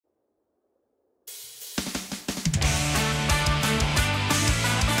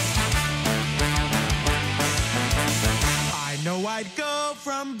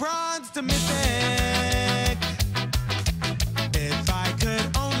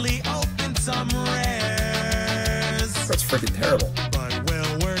freaking terrible. But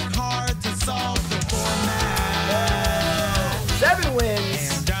we'll work hard to solve the format. 7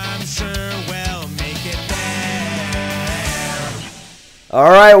 wins. And I'm sure we'll make it there. All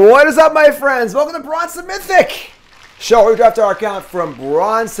right, what is up, my friends? Welcome to Bronze To Mythic. Show where we draft our account from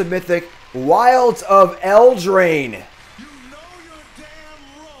Bronze To Mythic, Wilds of Eldraine.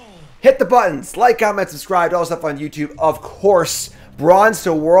 Hit the buttons, like, comment, subscribe, all stuff on YouTube. Of course, Bronze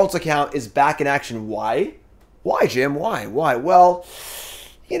to Worlds account is back in action. Why? Why, Jim? Why? Well,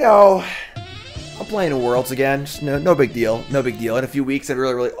 you know, I'm playing in Worlds again. Just no big deal. No big deal. In a few weeks, it'll be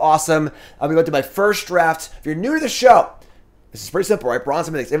really, really awesome. I'm going to go to my first draft. If you're new to the show, this is pretty simple, right? Bronze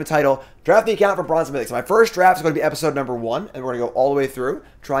To Mythic, same title. Draft the account for Bronze To Mythic. So my first draft is going to be episode number 1, and we're going to go all the way through,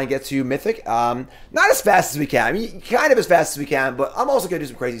 try and get to Mythic. Not as fast as we can. I mean, kind of as fast as we can, but I'm also going to do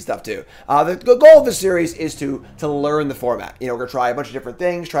some crazy stuff too. The goal of this series is to learn the format. You know, we're going to try a bunch of different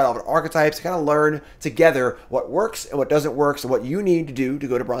things, try all the archetypes, kind of learn together what works and what doesn't work, so what you need to do to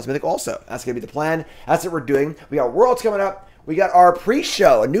go to Bronze To Mythic also. That's going to be the plan. That's what we're doing. We got Worlds coming up. We got our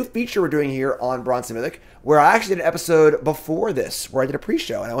pre-show, a new feature we're doing here on Bronze To Mythic, where I actually did an episode before this, where I did a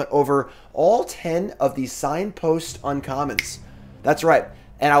pre-show, and I went over all 10 of the signpost uncommons. That's right.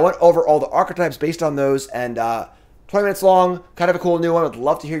 And I went over all the archetypes based on those, and 20 minutes long, kind of a cool new one. I'd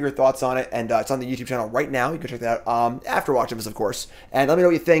love to hear your thoughts on it, and it's on the YouTube channel right now. You can check that out after watching this, of course. And let me know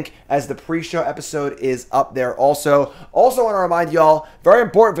what you think as the pre-show episode is up there also. Also want to remind y'all, very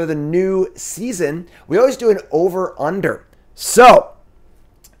important for the new season, we always do an over-under. So,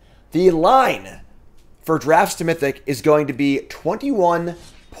 the line for Drafts to Mythic is going to be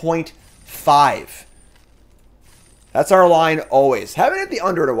 21.5. That's our line always. Haven't hit the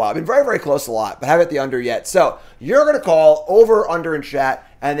under in a while. I've been very, very close a lot, but haven't hit the under yet. So, you're going to call over, under in chat,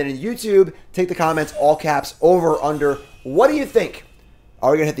 and then in YouTube, take the comments, all caps, over, under. What do you think?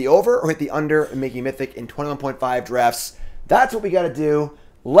 Are we going to hit the over or hit the under and making Mythic in 21.5 drafts? That's what we got to do.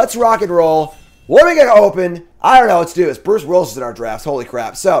 Let's rock and roll. What are we going to open? I don't know. Let's do this. Bruce Willis is in our drafts. Holy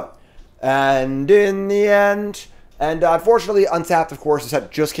crap. So, and in the end, and unfortunately, Untapped, of course, this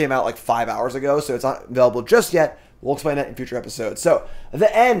set just came out like 5 hours ago, so it's not available just yet. We'll explain that in future episodes. So,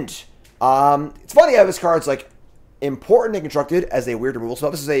 the end. It's funny how this card's like important and constructed as a weird removal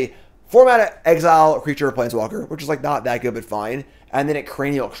spell. This is a 4-mana exile creature planeswalker, which is like not that good, but fine. And then it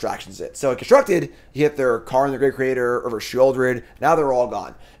cranial extractions it. So, in constructed, you hit their Karn the Great Creator over Shieldred. Now they're all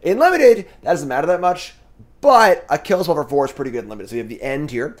gone. In limited, that doesn't matter that much, but a kill spell for 4 is pretty good in limited. So, we have the end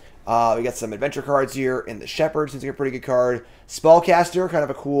here. We got some adventure cards here, and the Shepherd seems like a pretty good card. Spellcaster, kind of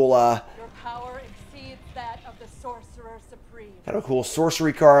a cool Your power exceeds that of the Sorcerer Supreme. kind of a cool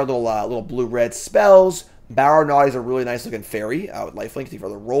sorcery card, little blue-red spells. Baronaught is a really nice looking fairy with lifelink to for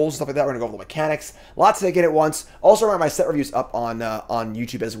the rolls, stuff like that. We're going to go over the mechanics. Lots to take in at once. Also, remember my set reviews up on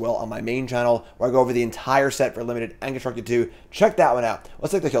YouTube as well on my main channel, where I go over the entire set for limited and constructed too. Check that one out.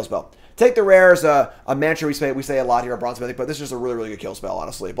 Let's take the kill spell. Take the rares, a mantra we say a lot here at Bronze Mythic, but this is just a really, really good kill spell,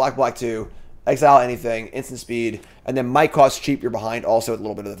 honestly. Black 2, exile anything, instant speed, and then might cost cheap, you're behind also with a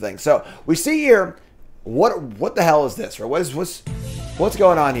little bit of the thing. So, we see here, what the hell is this, right? What's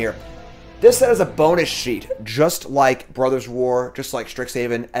going on here? This set is a bonus sheet, just like Brothers War, just like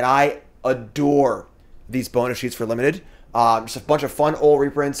Strixhaven, and I adore these bonus sheets for limited. Just a bunch of fun old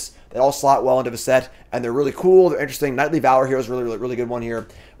reprints that all slot well into the set, and they're really cool, they're interesting. Knightly Valor here is a really good one here,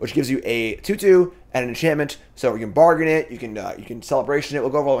 which gives you a 2/2 and an enchantment, so you can bargain it, you can celebration it. We'll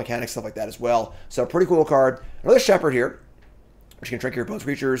go over all the mechanics, stuff like that as well. So pretty cool card. Another Shepherd here, which can drink your opponent's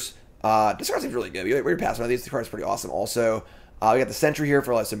creatures. This card seems really good. We're passing on these. This card's pretty awesome also. We got the Sentry here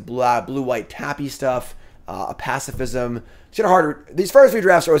for like some blue-white tappy stuff, a pacifism. It's kind of hard. These first 3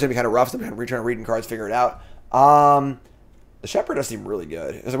 drafts are always going to be kind of rough, so I'm kind of trying to read cards, figure it out. The Shepherd does seem really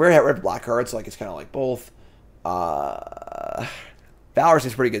good. Because we have black cards, so like it's kind of like both. Valor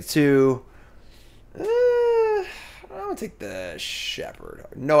seems pretty good too. I'm going to take the Shepherd.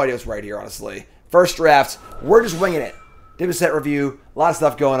 No idea what's right here, honestly. First draft, we're just winging it. Did a set review, a lot of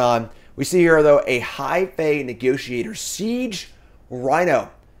stuff going on. We see here, though, a High Fae Negotiator. Siege Rhino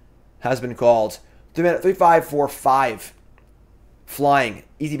has been called. 3/5/4/5. Flying.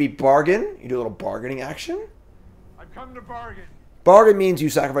 ETB bargain. You do a little bargaining action. I've come to bargain. Bargain means you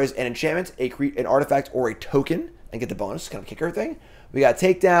sacrifice an enchantment, an artifact, or a token, and get the bonus. Kind of kicker thing. We got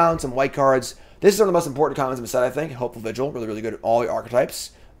Takedown, some white cards. This is one of the most important commons in the set, I think. Hopeful Vigil. Really, really good at all the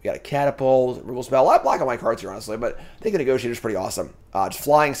archetypes. We got a Catapult, removal spell. A lot of black and white cards here, honestly, but I think the Negotiator is pretty awesome. Just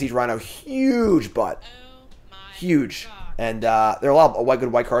Flying Siege Rhino, huge butt. Huge. And there are a lot of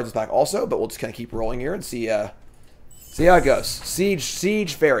good white cards in this pack also, but we'll just kind of keep rolling here and see how it goes.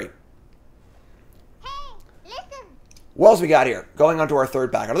 Siege Fairy. Hey, listen. What else we got here? Going on to our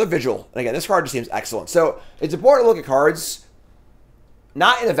third pack. Another Vigil. And again, this card just seems excellent. So it's important to look at cards,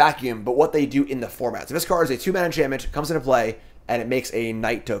 not in a vacuum, but what they do in the format. So this card is a 2-mana enchantment, comes into play, and it makes a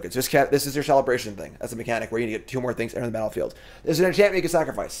Knight token. So this is your celebration thing. That's a mechanic where you need to get 2 more things enter the battlefield. There's an enchantment you can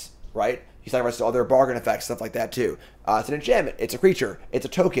sacrifice, right? You sacrifice to other bargain effects, stuff like that too. It's an enchantment. It's a creature. It's a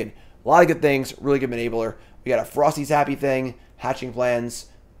token. A lot of good things. Really good enabler. We got a Frosty's Happy thing, Hatching Plans.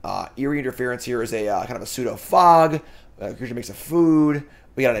 Eerie Interference here is a kind of a pseudo fog. Creature makes a food.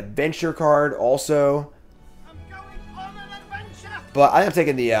 We got an adventure card also. I'm going on an adventure. But I am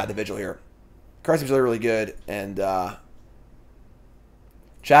taking the Vigil here. Card seems really, really good. And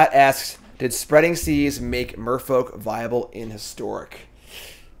chat asks, did Spreading Seas make Merfolk viable in Historic?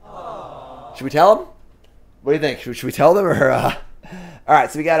 Should we tell them? What do you think? Should we tell them or? All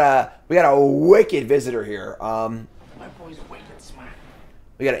right, so we got a wicked visitor here. My boy's wicked smart.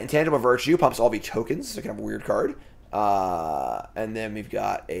 We got an Intangible Virtue, pumps all the tokens. It's kind of a weird card. And then we've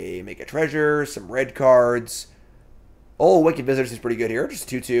got a Make a Treasure, some red cards. Oh, Wicked Visitor seems pretty good here. Just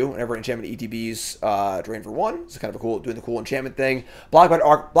 2/2. Whenever enchantment ETBs drain for 1. It's kind of a cool, doing the cool enchantment thing. Black White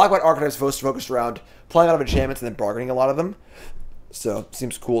Archetypes focused around playing a lot of enchantments and then bargaining a lot of them. So,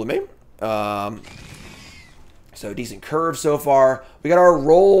 seems cool to me. So, decent curve so far. We got our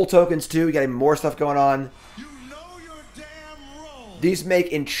roll tokens too. We got more stuff going on. You know your damn role. These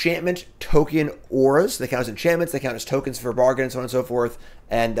make enchantment token auras. They count as enchantments. They count as tokens for bargain and so on and so forth.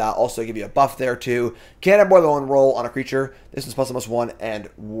 And also give you a buff there too. Can't have more than 1 roll on a creature. This is +1/+1 and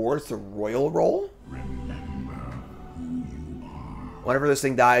Ward's the royal roll. Whenever this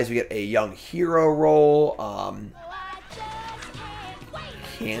thing dies, we get a young hero roll.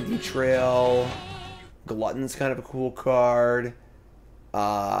 Candy Trail. Glutton's kind of a cool card.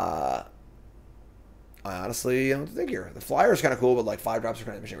 I honestly don't think here. The flyer is kind of cool, but like 5 drops are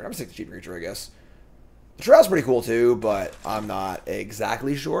kind of machine. I'm gonna take the cheap creature, I guess. The trail's pretty cool too, but I'm not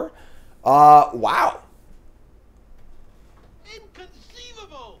exactly sure. Wow.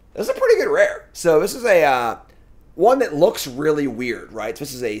 Inconceivable. This is a pretty good rare. So this is a one that looks really weird, right? So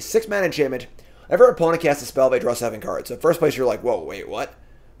this is a 6-mana enchantment. Whenever an opponent casts a spell, they draw 7 cards. So first place, you're like, whoa, wait, what?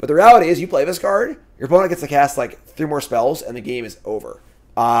 But the reality is, you play this card, your opponent gets to cast like 3 more spells, and the game is over.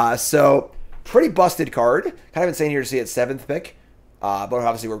 So pretty busted card. Kind of insane here to see it 7th pick. But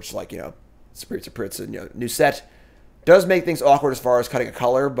obviously we're just like, you know, it's a new set. Does make things awkward as far as cutting a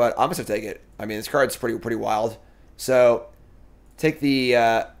color, but I'm just gonna take it. I mean, this card's pretty wild. So take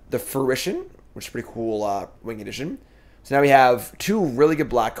the Fruition, which is pretty cool wing edition. So now we have 2 really good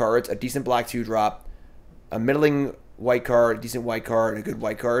black cards, a decent black 2-drop, a middling white card, a decent white card, and a good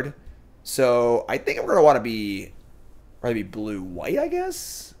white card. So I think I'm gonna want to be probably blue-white, I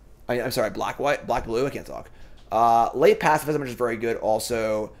guess. I'm sorry, black-blue. I can't talk. Late Pacifism, which is very good.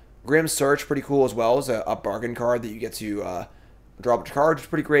 Also, Grim Search, pretty cool as well. It's a bargain card that you get to draw up a card, which is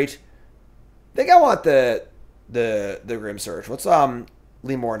pretty great. I think I want the Grim Search. Let's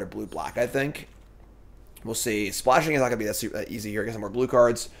lean more into blue-black, I think. We'll see. Splashing is not going to be that easy here. Get some more blue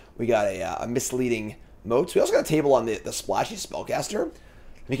cards. We got a Misleading Motes. We also got a table on the Splashy Spellcaster.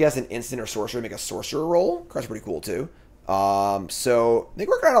 If you cast an instant or sorcerer, make a sorcerer roll. Card's pretty cool too. So I think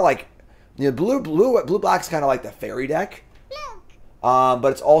we're kind of like, you know, blue-black's kind of like the fairy deck. But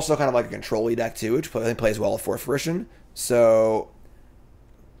it's also kind of like a control-y deck too, which I think plays well with 4th Fruition. So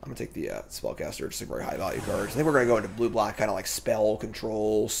I'm going to take the Spellcaster, just a very high-value card. I think we're going to go into blue-black, kind of like spell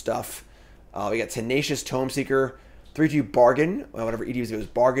control stuff. We got Tenacious Tome Seeker, 3/2 bargain. Whenever EDs goes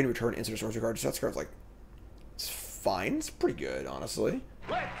bargain, return instant or sorcery card. So that card's like, it's fine. It's pretty good, honestly.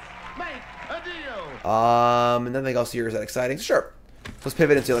 Let's make a deal. And nothing else here is that exciting. Sure. Let's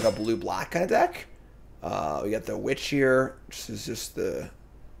pivot into like a blue-black kind of deck. We got the Witch here. This is just the...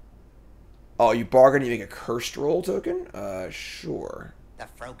 Oh, you bargain, you make a cursed roll token? Sure. The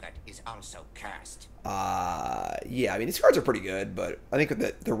Frogurt is also cursed. Yeah, I mean, these cards are pretty good, but I think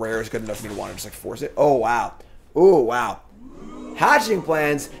that the rare is good enough for me to want to just like force it. Oh, wow. Oh, wow. Hatching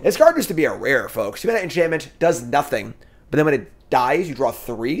Plans. This card used to be a rare, folks. 2-mana enchantment, does nothing. But then when it dies, you draw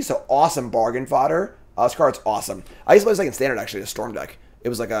 3, so awesome bargain fodder. This card's awesome. I used to play this like in Standard, actually, a Storm deck. It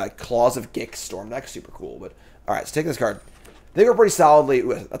was like a Claws of Gix Storm deck. Super cool, but... Alright, so take this card. I think we're pretty solidly...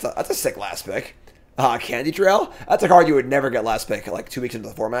 Ooh, that's a sick last pick. Candy Trail. That's a card you would never get last pick, like 2 weeks into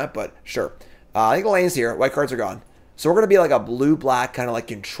the format, but sure. I think the lane's here. White cards are gone. So we're going to be like a blue-black kind of like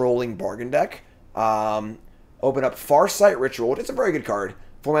controlling bargain deck. Open up Farsight Ritual. It's a very good card.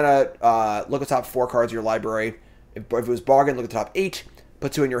 4-mana, look at the top 4 cards of your library. If it was bargain, look at the top 8.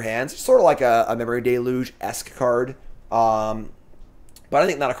 Put 2 in your hands. Sort of like a Memory Deluge-esque card. But I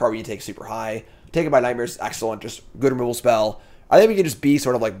think not a card we need to take super high. Taken by Nightmares is excellent. Just good removal spell. I think we can just be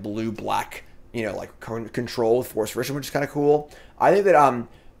sort of like blue-black you know, like control with Force Friction, which is kind of cool. I think that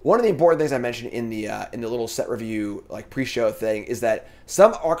one of the important things I mentioned in the little set review like pre-show thing is that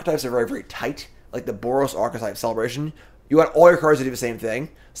some archetypes are very, very tight, like the Boros archetype Celebration. You want all your cards to do the same thing.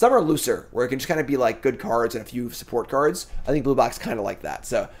 Some are looser, where it can just kind of be like good cards and a few support cards. I think Blue Black's kind of like that.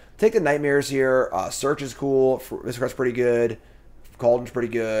 So take the Nightmares here. Search is cool. This card's pretty good. Cauldron's pretty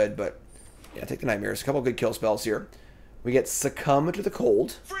good, but yeah, take the Nightmares. A couple good kill spells here. We get Succumb to the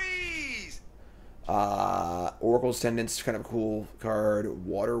Cold. Freeze! Oracle's Tendance, kind of a cool card.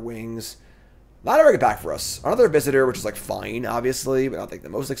 Water Wings. Not a very good pack for us. Another Visitor, which is like fine, obviously, but I don't think the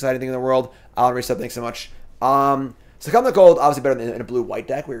most exciting thing in the world. Alan Reset, thanks so much. Succumb to the Cold, obviously better than in a blue-white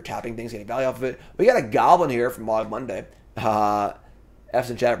deck where you're tapping things, getting value off of it. We got a Goblin here from Mod Monday.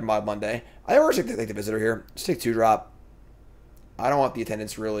 F's in chat from Mod Monday. I think we're just going to take the Visitor here. Just take 2-drop. I don't want the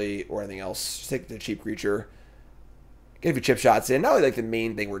Attendance really or anything else. Just take the cheap creature. Get a few chip shots in. Not really like the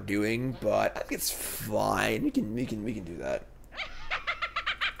main thing we're doing, but I think it's fine. We can do that.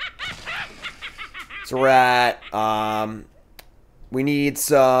 So we're at we need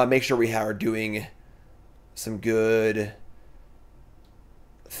to make sure we are doing some good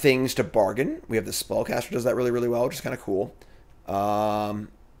things to bargain. We have the Spellcaster does that really, really well, which is kind of cool.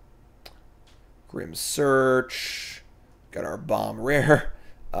 Grim Search. Got our Bomb Rare.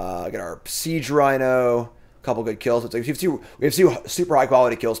 Got our Siege Rhino. A couple good kills. It's like we have two super high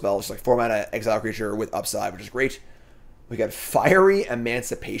quality kill spells, like 4-mana exile creature with upside, which is great. We got Fiery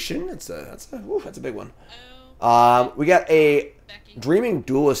Emancipation. That's a big one. We got a Dreaming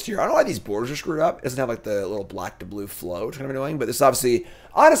Duelist here. I don't know why these borders are screwed up. It doesn't have like the little black to blue flow, which is kind of annoying. But this is obviously,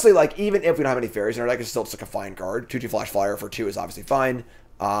 honestly, like even if we don't have any fairies in our deck, it's still just like a fine card. 2/2 Flash Flyer for 2 is obviously fine.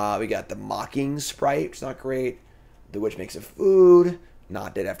 We got the Mocking Sprite, which is not great. The Witch Makes a Food.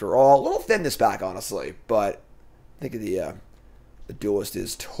 Not dead after all. A little thin this pack, honestly, but I think the Duelist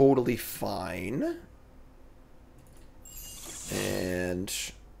is totally fine. And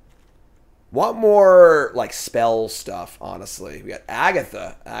want more like spell stuff, honestly. We got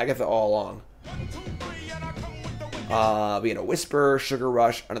Agatha all along. We got a Whisper, Sugar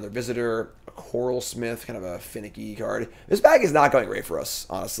Rush, another Visitor, a Coral Smith, kind of a finicky card. This pack is not going great for us,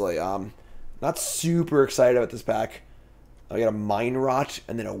 honestly. Not super excited about this pack. We got a Mind Rot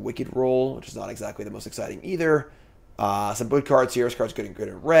and then a Wicked Roll, which is not exactly the most exciting either. Some good cards here. This card's good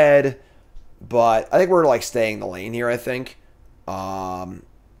in red. But I think we're like staying the lane here, I think.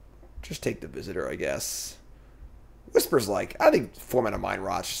 Just take the Visitor, I guess. Whisper's like, I think 4-mana Mind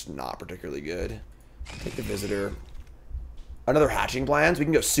Rot's just not particularly good. Take the Visitor. Another Hatching Plans. We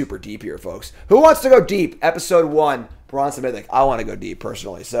can go super deep here, folks. Who wants to go deep? Episode 1, Bronze To Mythic. I want to go deep,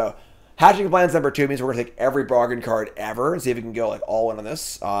 personally. So, Hatching Plans number 2 means we're going to take every bargain card ever and see if we can go like all in on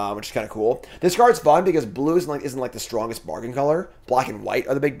this, which is kind of cool. This card's fun because blue isn't like the strongest bargain color. Black and white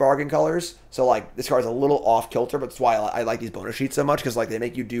are the big bargain colors. So like this card's a little off kilter, but that's why I like these bonus sheets so much because like they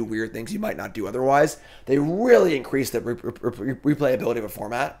make you do weird things you might not do otherwise. They really increase the replayability of a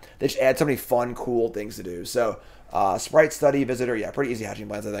format. They just add so many fun, cool things to do. So Sprite Study, Visitor, yeah, pretty easy Hatching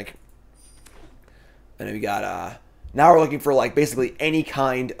Plans, I think. And then we got now we're looking for like basically any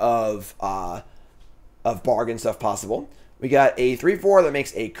kind of bargain stuff possible. We got a 3/4 that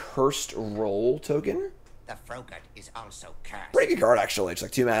makes a Cursed Roll token. The Frogut is also cast. Pretty good card actually. It's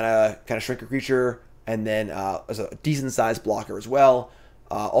like 2 mana, kind of shrink a creature, and then there's a decent sized blocker as well.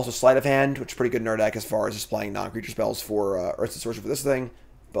 Also Sleight of Hand, which is pretty good in our deck as far as just playing non-creature spells for Earth's Sorcerer for this thing.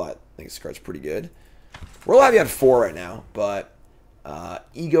 But I think this card's pretty good. We're allowed to have 4 right now, but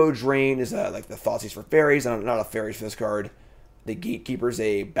Ego Drain is like the Thoughtseize for fairies. Not enough fairies for this card. The Gatekeeper's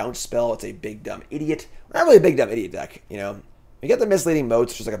a bounce spell. It's a big dumb idiot. We're not really a big dumb idiot deck, you know. We get the Misleading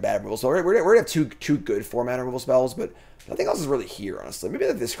Motes, which is like a bad removal spell. We're gonna have two good 4-mana removal spells, but nothing else is really here, honestly. Maybe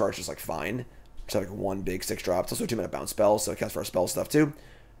this card's just like fine. Just have like 1 big 6-drop. It's also a 2-mana bounce spell, so it counts for our spell stuff too.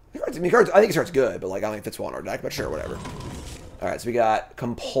 I think this card's good, but like I don't think it fits well in our deck. But sure, whatever. All right, so we got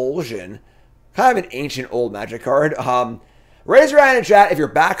Compulsion, kind of an ancient old Magic card. Raise your hand in chat if your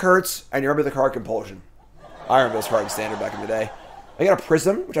back hurts and you remember the card Compulsion. I remember this card in Standard back in the day. I got a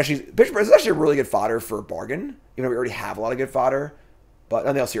Prism, which actually is actually a really good fodder for bargain. Even though we already have a lot of good fodder, but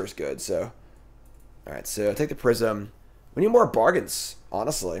nothing else here is good. So, all right, so take the Prism. We need more bargains,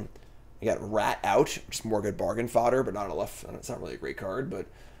 honestly. We got Rat Out, which is more good bargain fodder, but not enough. It's not really a great card, but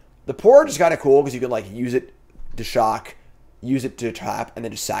the Porridge is kind of cool because you can like use it to shock, use it to tap, and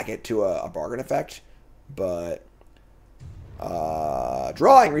then just sack it to a bargain effect. But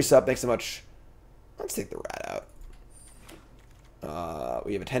drawing reset makes so much. Let's take the Rat Out.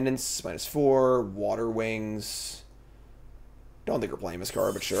 We have Attendance, -4, Water Wings. Don't think we're playing this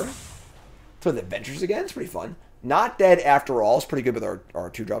card, but sure. Let's play the Adventures again. It's pretty fun. Not dead after all. It's pretty good with our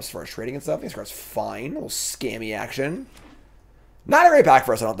 2-drops as far as trading and stuff. This card's fine. A little scammy action. Not a great pack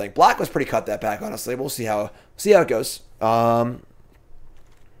for us, I don't think. Black was pretty cut that pack, honestly. We'll see how it goes.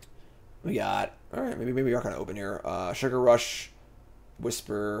 We got, all right, maybe we are kind of open here. Sugar Rush,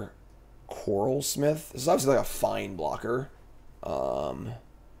 Whisper, Coral Smith. This is obviously like a fine blocker. I don't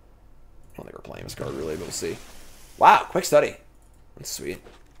think we're playing this card really, but we'll see. Wow, quick study. That's sweet.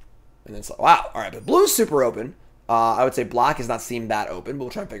 And then it's like, wow, all right, but blue's super open. I would say black has not seemed that open, but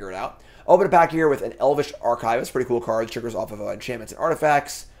we'll try and figure it out. Open a pack here with an Elvish Archivist. Pretty cool card. Triggers off of enchantments and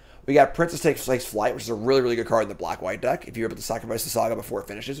artifacts. We got Princess Takes Flight, which is a really, really good card in the black-white deck. If you're able to sacrifice the Saga before it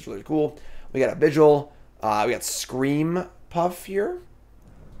finishes, it's really cool. We got a Vigil. We got Scream Puff here.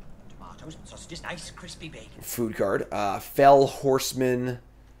 Tomatoes, sausages, nice crispy bacon. Food card. Fell Horseman.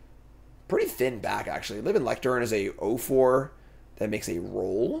 Pretty thin back, actually. Living Lectern is a 0/4 that makes a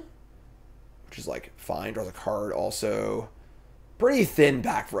roll, which is like fine. Draws a card also. Pretty thin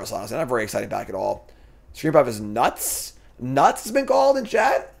back for us, honestly. Not a very exciting back at all. Scream Puff is nuts. Nuts has been called in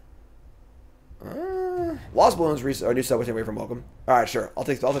chat. Lost Balloons, our new sub, away from welcome. All right, sure. I'll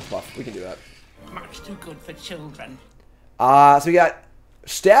take the buff. We can do that. Much too good for children. So we got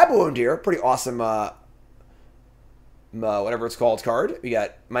Stab Wound here. Pretty awesome, whatever it's called, card. We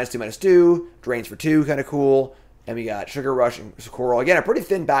got -2/2, drains for 2, kind of cool. And we got Sugar Rush and Coral. Again, a pretty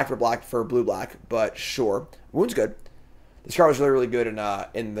thin back for blue-black, but sure. Wound's good. This card was really, really good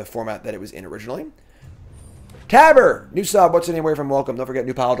in the format that it was in originally. Tabber! New sub. What's anywhere from welcome? Don't forget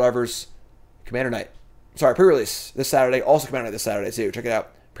new pile drivers. Commander Night. Sorry, pre-release this Saturday. Also Commander Night this Saturday, too. Check it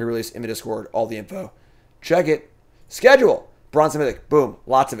out. Pre-release in the Discord. All the info. Check it. Schedule. Bronze To Mythic. Boom.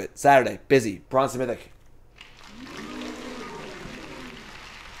 Lots of it. Saturday. Busy. Bronze To Mythic.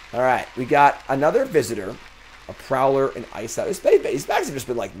 All right. We got another visitor. A Prowler and Ice Out. These bags have just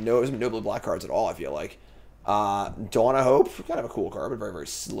been like there's been no blue black cards at all, I feel like. Dawn of Hope. Kind of a cool card, but very, very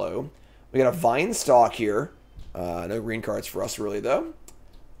slow. We got a Vine Stalk here. No green cards for us, really, though.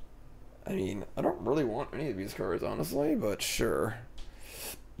 I mean, I don't really want any of these cards, honestly, but sure.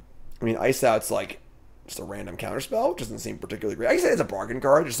 I mean, Ice Out's like just a random counterspell, which doesn't seem particularly great. I guess it's a bargain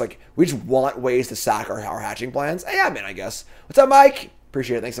card. Just like, we just want ways to sack our hatching plans. Hey, I'm in, I guess. What's up, Mike?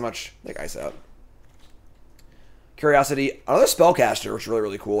 Appreciate it. Thanks so much. Thank Ice Out. Curiosity. Another Spellcaster, which is really,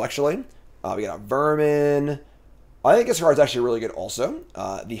 really cool, actually. We got a Vermin. I think this card's actually really good also.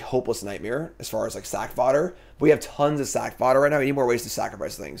 The Hopeless Nightmare, as far as like sack fodder. But we have tons of sack fodder right now. We need more ways to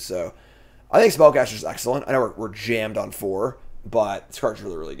sacrifice things. So I think Spellcaster is excellent. I know we're jammed on 4, but this card's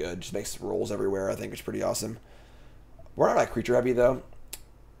really, really good. Just makes rolls everywhere. I think it's pretty awesome. We're not like creature heavy though.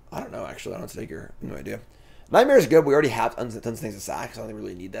 I don't know, actually. I don't take your no idea. Nightmare is good. We already have tons of things to sack, so I don't think we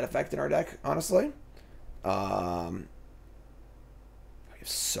really need that effect in our deck, honestly. We have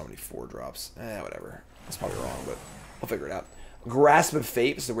so many 4-drops. Whatever. That's probably wrong, but we'll figure it out. Grasp of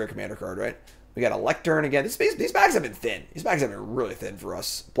Fate. This is a weird commander card, right? We got a Lectern again. These bags have been thin. These bags have been really thin for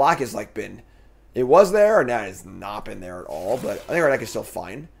us. Black has like been... It was there, and now it's not been there at all, but I think our deck is still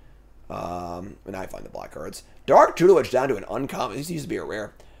fine. And now I find the black cards. Dark Tutelage down to an uncommon. This used to be a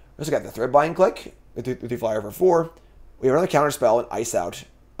rare. We also got the Threadbind Click. With the flyer for 4. We have another counter spell and Ice Out.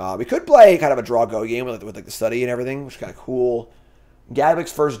 We could play kind of a draw go game with like the study and everything, which is kind of cool.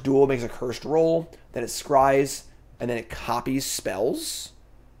 Gadwick's first duel makes a cursed roll, then it scries, and then it copies spells.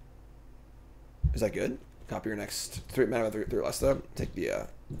 Is that good? Copy your next 3 mana with 3 or less though. Take the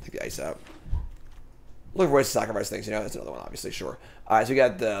Ice Out. Look for ways to sacrifice things, you know. That's another one, obviously, sure. Alright, so we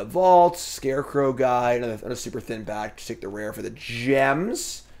got the Vault, Scarecrow guy, another super thin back to take the rare for the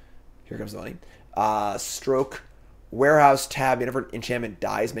gems. Here comes the money. Stroke, Warehouse tab. Whenever an enchantment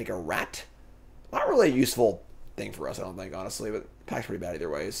dies, make a rat. Not really a useful thing for us, I don't think, honestly, but the pack's pretty bad either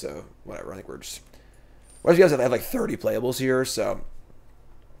way, so whatever. I think we're just... What if you guys have like 30 playables here, so...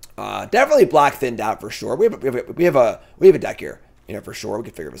 definitely black thinned out for sure. We have a deck here, you know, for sure. We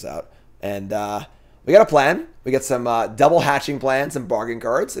can figure this out. And we got a plan. We got some double hatching plans, some bargain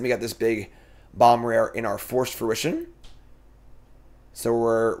cards, and we got this big bomb rare in our Forced Fruition. So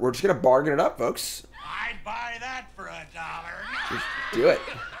we're just gonna bargain it up, folks. I'd buy that for $1. Just do it.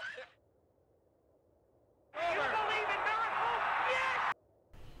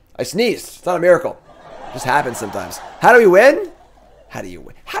 I sneezed. It's not a miracle. It just happens sometimes. How do we win? How do you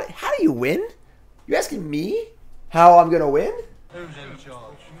win? How do you win? You asking me how I'm gonna win? Who's in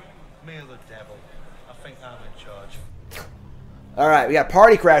charge? Me or the devil? I think I'm in charge. All right, we got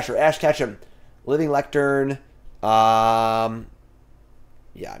Party Crasher, Ash Ketchum, Living Lectern.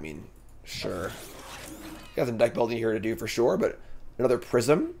 Yeah, I mean, sure. Got some deck building here to do for sure, but another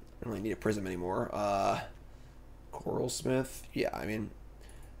Prism. I don't really need a Prism anymore. Coral Smith. Yeah, I mean,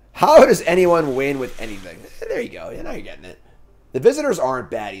 How does anyone win with anything? There you go. Yeah, now you're getting it. The visitors aren't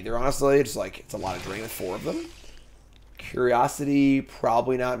bad either, honestly. It's like, it's a lot of drain with 4 of them. Curiosity,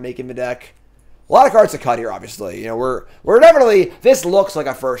 probably not making the deck. A lot of cards to cut here, obviously. You know, we're definitely, this looks like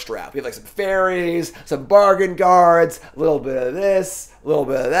a first draft. We have like some fairies, some bargain cards, a little bit of this, a little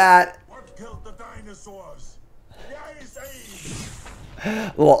bit of that. What killed the dinosaurs? The Ice Age!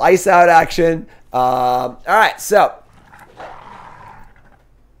 A little ice out action. All right, so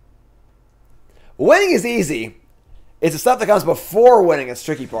winning is easy. It's the stuff that comes before winning. It's the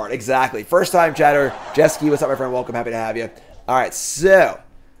tricky part. Exactly. First time chatter. Jesky, what's up, my friend? Welcome. Happy to have you. All right, so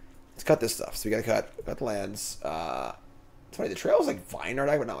let's cut this stuff. So we got to cut the lands. It's funny. The trail's like fine,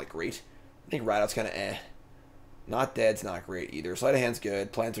 right? But not like great. I think Rideout's kind of eh. Not Dead's not great either. Sleight of Hand's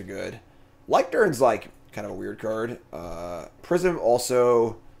good. Plans are good. Lectern's like kind of a weird card. Prism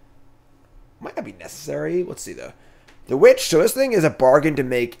also might not be necessary. Let's see though. The Witch. So this thing is a bargain to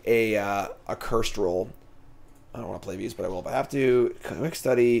make a cursed roll. I don't want to play these, but I will if I have to. Quick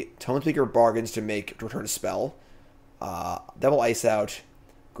Study, Tone Speaker bargains to return a spell. Devil Ice Out,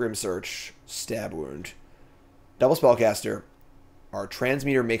 Grim Search, Stab Wound. Double Spellcaster. Our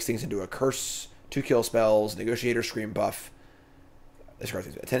Transmuter makes things into a curse, 2 kill spells, Negotiator, Scream Buff. This card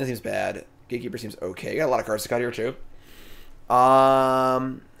seems bad. Attendant seems bad. Gatekeeper seems okay. Got a lot of cards to cut here too.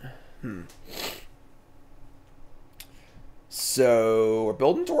 So we're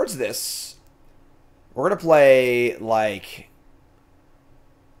building towards this. We're going to play, like,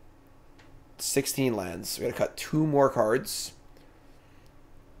 16 lands. We're going to cut 2 more cards.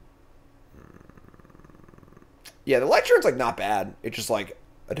 Yeah, the Lecture's, like, not bad. It's just, like,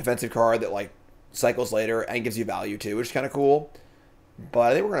 a defensive card that, like, cycles later and gives you value, too, which is kind of cool.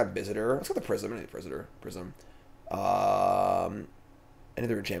 But I think we're going to have Visitor. Let's get the Prism. I need Visitor. Prism. Any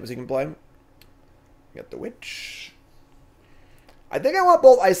other enchantments you can play? We got the Witch. I think I want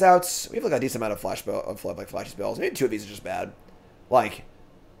both Ice Outs. We have like a decent amount of flashy spells. Maybe 2 of these are just bad. Like,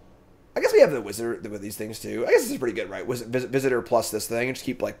 I guess we have the Wizard with these things too. I guess this is pretty good, right? Visitor plus this thing, and just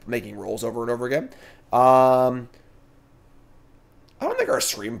keep like making rolls over and over again. I don't think our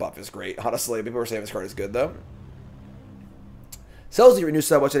Scream buff is great, honestly. People are saying this card is good though. Sells your new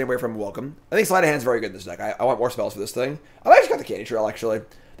sub. What's anywhere from welcome? I think Sleight of Hand's very good in this deck. I want more spells for this thing. I've actually got the Candy Trail actually.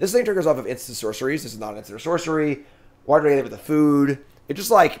 This thing triggers off of instant sorceries. This is not an instant sorcery. Why do I get it with the food? It's just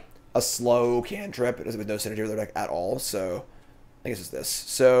like a slow cantrip. It doesn't have no synergy with their deck at all. So I think it's just this.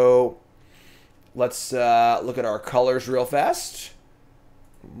 So let's look at our colors real fast.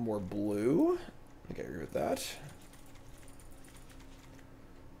 More blue. I think I agree with that.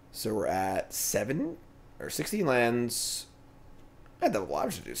 So we're at 7 or 16 lands. I had double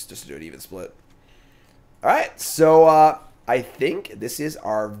option just to do an even split. All right. So I think this is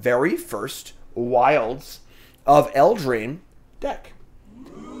our very first Wilds of Eldraine deck.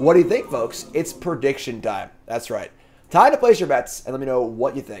 What do you think, folks? It's prediction time. That's right. Time to place your bets and let me know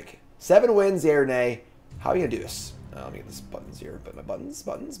what you think. 7 wins, yay or nay. How are you going to do this? Let me get this buttons here. Put my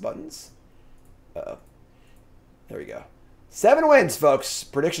buttons. Uh-oh. There we go. 7 wins, folks.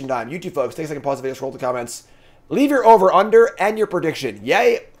 Prediction time. You two folks, take a second, pause the video, scroll to comments. Leave your over, under, and your prediction.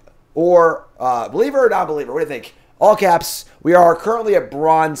 Yay or believer or non-believer. What do you think? All caps. We are currently at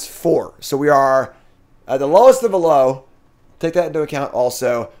Bronze 4. So we are the lowest of the low. Take that into account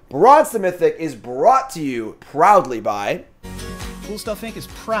also. Bronze to Mythic is brought to you proudly by Cool Stuff Inc. is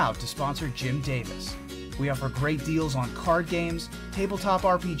proud to sponsor Jim Davis. We offer great deals on card games, tabletop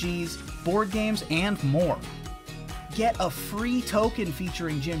RPGs, board games, and more. Get a free token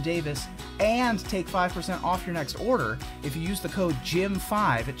featuring Jim Davis and take 5% off your next order if you use the code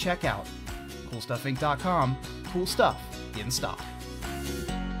JIM5 at checkout. CoolStuffInc.com. Cool stuff in stock.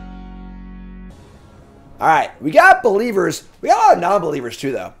 All right, we got believers. We got a lot of non-believers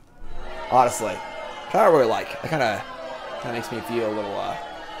too, though. Honestly, kind of really like. It kind of makes me feel a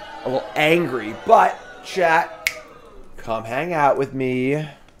little angry. But chat, come hang out with me. You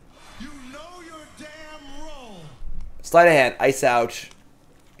know your damn role. Sleight of Hand, Ice Out.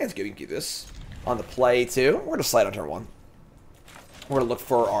 It's good. We can keep this on the play too. We're gonna slide on turn 1. We're gonna look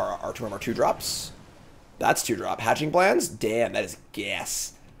for our 2 drops. That's 2 drop. Hatching Plans. Damn, that is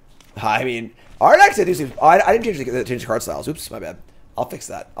gas. I mean, our decks I do seem. Oh, I didn't change the card styles. Oops, my bad. I'll fix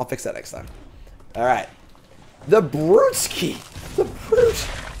that. I'll fix that next time. All right. The Brutski. The Brute.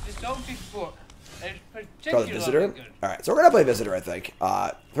 The Celtic book is Draw the particularly Visitor. good. All right, so we're gonna play Visitor, I think.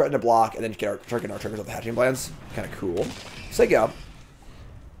 Threaten to block, and then get our triggers with the Hatching Plans. Kind of cool. So go.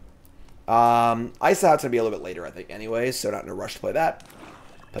 Ice Out's gonna be a little bit later, I think, anyways. So not in a rush to play that.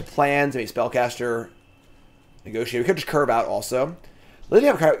 Play Plans, maybe Spellcaster. Negotiate. We could just curve out also. Leaving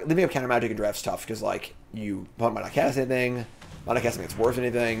up counter magic and draft's tough because like you opponent might not cast anything. Not a casting it's worth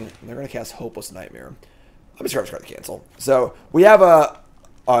anything. And they're going to cast Hopeless Nightmare. I'm just going to cancel. So we have a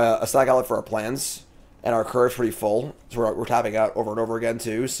stack outlet for our plans, and our curve's pretty full. So we're tapping out over and over again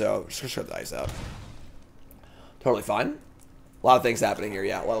too. So just going to shut the dice out. Totally fine. A lot of things happening here.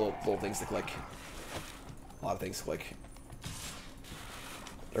 Yeah, a lot of little things to click. A lot of things to click.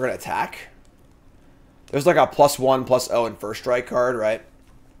 They're going to attack. There's like a +1/+0 in first strike card, right?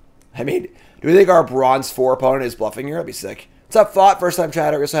 I mean, do we think our Bronze 4 opponent is bluffing here? That'd be sick. What's up, Thought? First time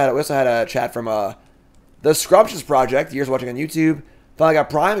chatter. We also had a chat from the Scrumptious Project. Years watching on YouTube. Finally got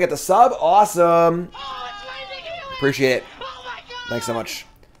Prime. Got the sub. Awesome. Appreciate it. Thanks so much.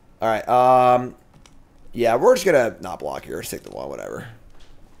 All right. Yeah, we're just gonna not block here. Just take the one, whatever.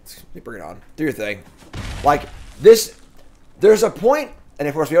 Bring it on. Do your thing. Like this. There's a point, and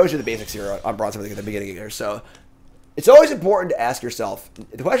of course we always do the basics here on Bronze To Mythic at the beginning here. So it's always important to ask yourself.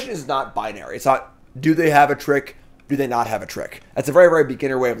 The question is not binary. It's not do they have a trick. Do they not have a trick? That's a very, very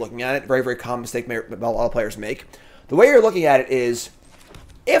beginner way of looking at it. Very, very common mistake a lot of players make. The way you're looking at it is,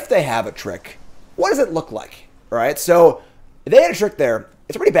 if they have a trick, what does it look like? All right. So if they had a trick there,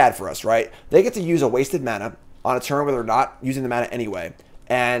 it's pretty bad for us, right? They get to use a wasted mana on a turn where they're not using the mana anyway,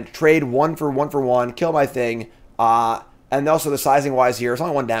 and trade 1 for 1 for 1, kill my thing, and also the sizing wise here, it's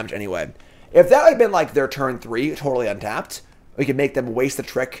only 1 damage anyway. If that had been like their turn 3, totally untapped, we could make them waste the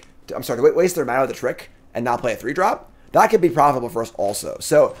trick. Waste their mana with the trick and not play a 3-drop. That could be profitable for us also.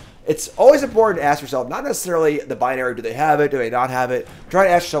 So it's always important to ask yourself, not necessarily the binary, do they have it, do they not have it? Try to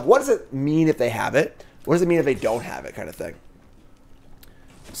ask yourself, what does it mean if they have it? What does it mean if they don't have it, kind of thing.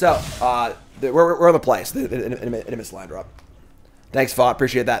 So, we're on the play, so in a missed line drop. Thanks, Fought.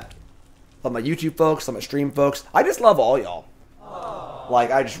 Appreciate that. Love my YouTube folks, love my stream folks. I just love all y'all. Like,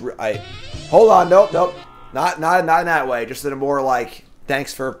 hold on, nope. Not in that way. Just in a more, like,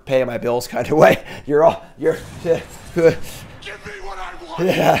 thanks for paying my bills kind of way. You're Give me what I want.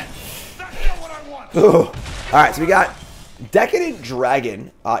 Yeah. That's not what I want. Ooh. All right, so we got Decadent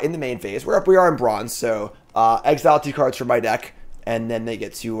Dragon in the main phase. We are in Bronze, so exile 2 cards from my deck, and then they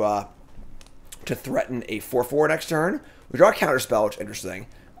get to threaten a 4/4 next turn. We draw a counterspell, which is interesting.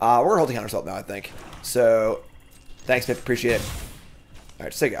 We're holding counterspell now, I think. So, thanks, Pip. Appreciate it. All right,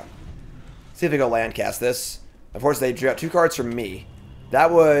 just take it out. See if we go land cast this. Of course, they drew out 2 cards from me. That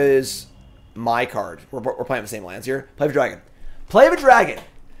was my card. We're playing the same lands here. Play of a dragon. Play of a dragon.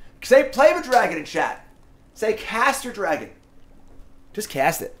 Say play of a dragon in chat. Say cast your dragon. Just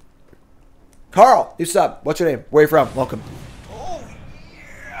cast it. Carl, you sub. What's your name? Where are you from? Welcome. Oh,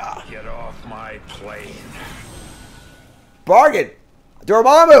 yeah. Get off my plane. Bargain.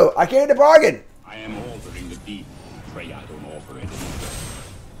 Dormammu. I came to bargain. I am offering the deep. Pray I don't offer it.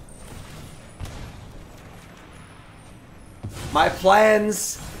 My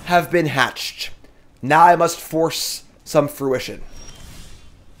plans have been hatched. Now I must force some fruition.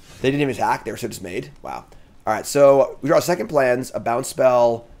 They didn't even attack. They were so dismayed. Wow. All right, so we draw second plans, a bounce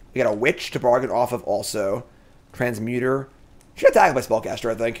spell. We got a witch to bargain off of also. Transmuter. Should attack by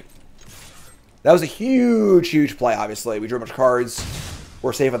spellcaster, I think. That was a huge, huge play, obviously. We drew a bunch of cards.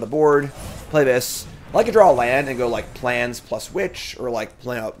 We're safe on the board. Play this. I like to draw a land and go like plans plus witch, or like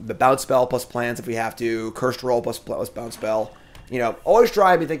the bounce spell plus plans if we have to. Cursed roll plus bounce spell. You know, always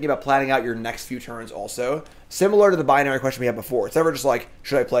try and be thinking about planning out your next few turns also. Similar to the binary question we had before. It's never just like,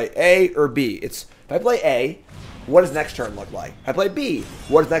 should I play A or B? It's, if I play A, what does next turn look like? If I play B,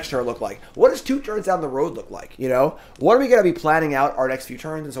 what does next turn look like? What does 2 turns down the road look like? You know? What are we going to be planning out our next few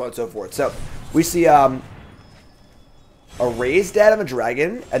turns and so on and so forth? So, we see a Raised Dead of a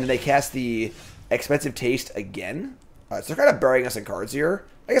Dragon, and then they cast the Expensive Taste again. Alright, so they're kind of burying us in cards here.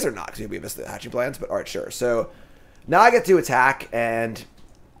 I guess they're not, because we missed the hatching plans, but alright, sure. So, now I get to attack, and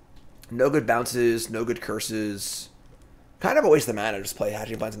no good bounces, no good curses. Kind of a waste of mana to just play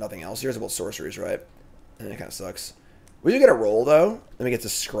hatching plans and nothing else. Here's about sorceries, right? And it kind of sucks. We do get a roll, though. Then we get to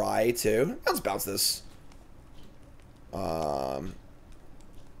scry, too. Let's bounce this.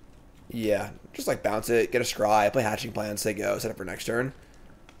 Yeah, just like bounce it, get a scry, play hatching plan, say go, set up for next turn.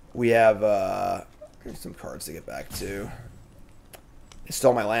 We have some cards to get back to. They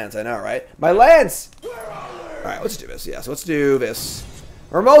stole my lands, I know, right? My lands! Alright, let's do this. Yeah, so let's do this.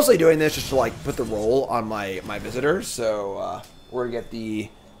 We're mostly doing this just to like put the roll on my visitors. So we're gonna get the,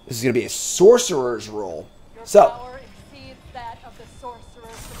 this is gonna be a sorcerer's roll. Your So power exceeds that of the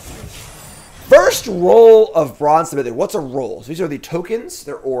sorcerer's retreat. first roll of Bronze To Mythic. What's a roll? So these are the tokens.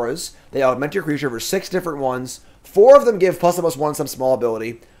 They're auras. They augment your creature for 6 different ones. 4 of them give +1/+1 some small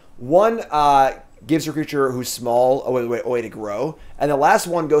ability. 1 gives your creature who's small a way to grow. And the last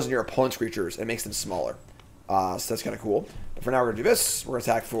one goes in your opponent's creatures and makes them smaller. So that's kind of cool. But for now, we're going to do this. We're going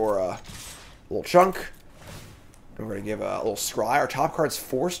to attack for a little chunk. We're going to give a little scry. Our top card's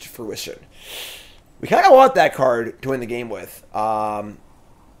Forced Fruition. We kind of want that card to win the game with. I'm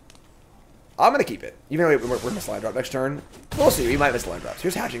going to keep it. Even though we're going to miss land drop next turn. We'll see. We might miss land drops.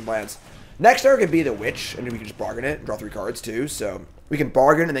 Here's Hatching Plans. Next turn can be the Witch, and we can just bargain it and draw 3 cards too. So we can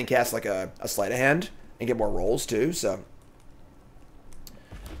bargain and then cast like a Sleight of Hand and get more rolls too. So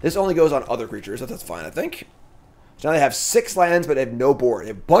this only goes on other creatures. That's fine, I think. So now they have 6 lands, but they have no board. They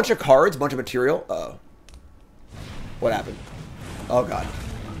have a bunch of cards, a bunch of material. Uh-oh. What happened? Oh, God.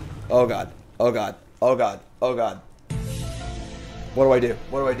 Oh, God. Oh, God. Oh, God. Oh, God. What do I do?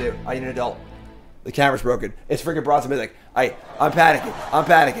 What do I do? I need an adult. The camera's broken. It's freaking Bronze To Mythic. I'm panicking. I'm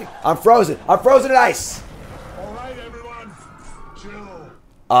panicking. I'm frozen. I'm frozen in ice. All right, everyone. Chill.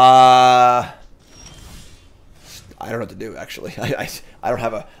 I don't know what to do, actually. I don't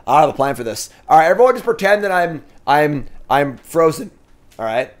have a plan for this. All right, everyone, just pretend that I'm frozen. All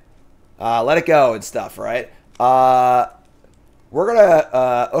right, let it go and stuff. All right. We're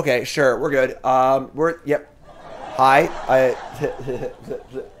gonna. Okay, sure, we're good. Yep. Hi.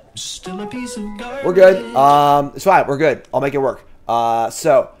 Still a piece of garbage. We're good. It's fine. We're good. I'll make it work.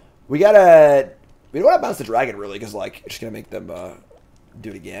 So we don't want to bounce the dragon really, because like it's just gonna make them do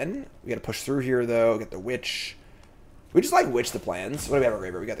it again. We gotta push through here though. Get the Witch. We just like Witch the plans. What do we have at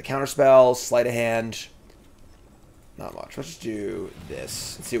Raver? We got the counter spells, Sleight of Hand. Not much. Let's just do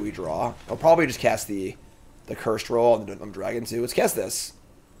this. Let's see what we draw. I'll probably just cast the Cursed Roll on the dragon too. Let's cast this.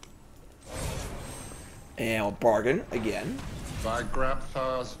 And we'll bargain again. By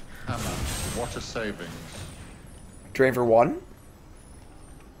Grabthar's hammer, what a savings. Drain for 1.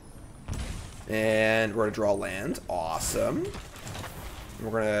 And we're going to draw land. Awesome. And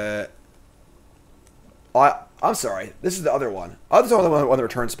we're going to... I'm sorry. This is the other one. Oh, this is the only one that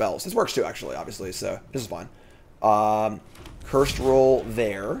returns spells. This works too, actually, obviously. So this is fine. Cursed Roll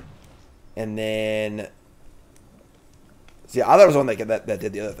there. And then... See, I thought it was one that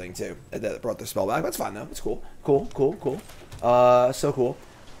did the other thing, too. That brought the spell back. That's fine, though. It's cool. Cool, cool, cool. So cool.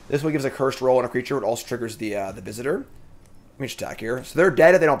 This one gives a Cursed Roll on a creature. It also triggers the Visitor. Let me just attack here. So they're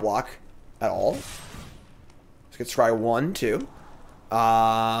dead if they don't block at all. Let's get try 1, 2.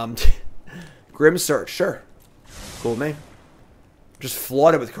 Grim Search, sure. Cool with me. Just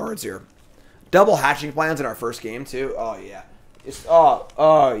flooded with cards here. Double Hatching Plans in our first game, too. Oh, yeah.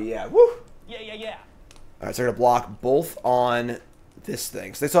 Oh, yeah. Woo! Yeah. Alright, so they're going to block both on this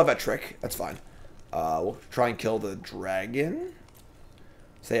thing. So they still have that trick. That's fine. We'll try and kill the dragon.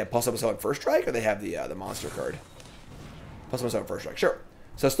 So they have plus up on first strike, or they have the monster card? Plus up on first strike. Sure.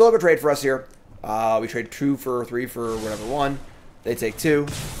 So still have a trade for us here. We trade 2 for 3 for whatever 1. They take 2.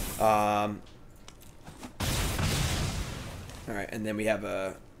 Alright, and then we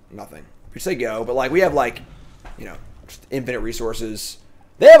have nothing. We say go, but like we have like, you know, just infinite resources.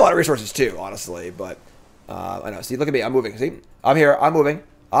 They have a lot of resources too, honestly, but I know. See, look at me. I'm moving. See? I'm here. I'm moving.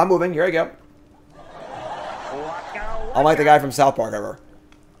 I'm moving. Here I go. I'm like the guy from South Park ever.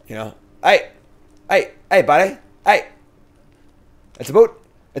 You know? Hey, buddy. Hey. It's a boat.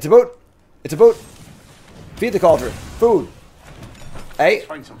 It's a boat. It's a boat. Feed the cauldron. Food. Hey.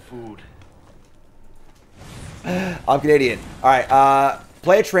 Find some food. I'm Canadian. Alright,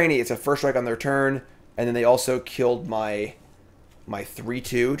 play a trainee. It's a first strike on their turn. And then they also killed my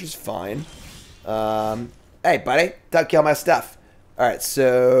 3-2, which is fine. Hey, buddy. Don't kill my stuff. Alright,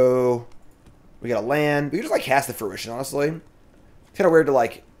 so... We got a land. We can just, like, cast the Fruition, honestly. It's kind of weird to,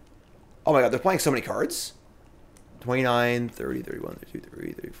 like... Oh, my God. They're playing so many cards. 29, 30, 31, 32,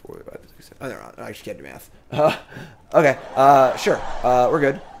 33, 34, 35, 36, 7. Oh, they're not. I actually can't do math. Okay. Sure. We're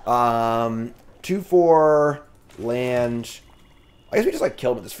good. 2-4 land. I guess we just, like,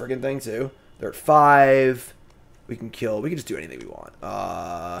 killed with this friggin' thing, too. They're at 5. We can kill. We can just do anything we want.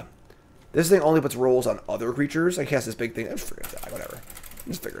 This thing only puts rolls on other creatures. I cast this big thing. I'm just freaking die. Whatever.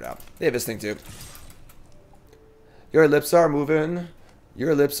 Just figure it out. They have this thing, too. Your lips are moving.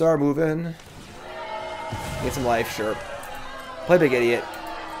 Your lips are moving. Get some life, sure. Play big idiot.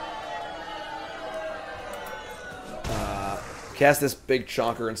 Cast this big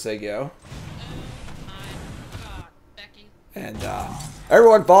chonker and say go. And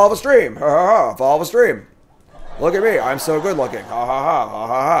everyone follow the stream. Ha ha ha. Follow the stream. Look at me. I'm so good looking. Ha ha ha. Ha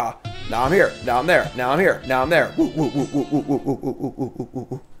ha ha. Now I'm here. Now I'm there. Now I'm here. Now I'm there. Woo woo woo woo woo woo woo woo woo woo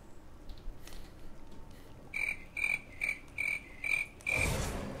woo.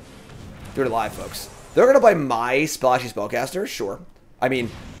 Do it live, folks. They're gonna play my Splashy Spellcaster, sure. I mean,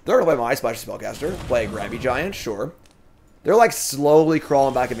 they're gonna play my Splashy Spellcaster. Play a Grabby Giant, sure. They're like slowly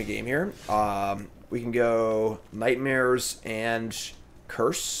crawling back in the game here. We can go Nightmares and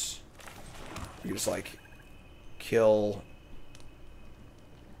Curse. We can just like kill.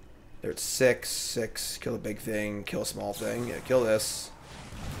 They're at 6. 6. Kill the big thing. Kill a small thing. Yeah, kill this.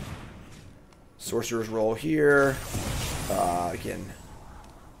 Sorcerer's Roll here. Again,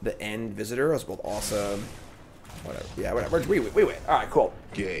 the End Visitor was both awesome. Whatever. Yeah, whatever. We win. All right, cool.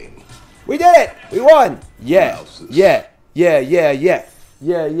 Game. We did it. We won. Yeah. Yeah. Yeah. Yeah. Yeah.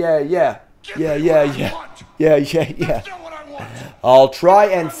 Yeah. Yeah. Yeah. Yeah. Yeah. Yeah. Yeah. Yeah. Yeah. I'll try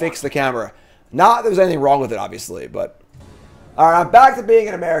and fix the camera. Not that there's anything wrong with it, obviously, but all right. I'm back to being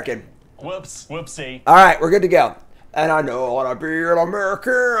an American. Whoops. Whoopsie. All right, we're good to go. And I know I want to be an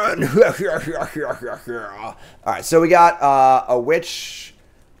American. All right, so we got a witch.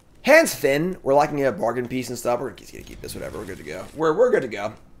 Hands thin. We're liking a bargain piece and stuff. We're just gonna keep this, whatever. We're good to go. We're good to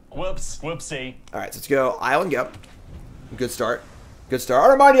go. Whoops. Whoopsie. All right, so let's go. Island go. Good start. Good start.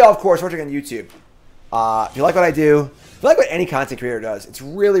 I'll remind you all, of course, watching on YouTube. If you like what I do, if you like what any content creator does, it's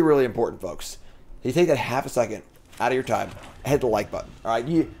really, really important, folks. You take that half a second out of your time, hit the like button. All right,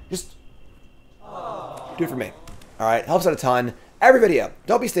 you just do it for me. All right, helps out a ton. Every video,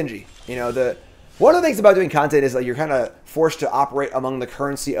 don't be stingy. You know, one of the things about doing content is that you're kind of forced to operate among the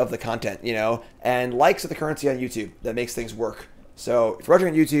currency of the content, you know, and likes are the currency on YouTube that makes things work. So if you're watching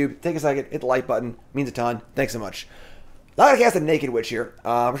on YouTube, take a second, hit the like button, means a ton. Thanks so much. Not gonna cast a Naked Witch here.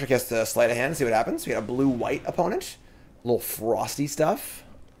 I'm gonna cast a Sleight of Hand, see what happens. We got a blue-white opponent, a little frosty stuff.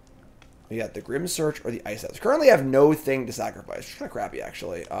 We got the Grim Search or the Ice House. Currently have no thing to sacrifice, which is kind of crappy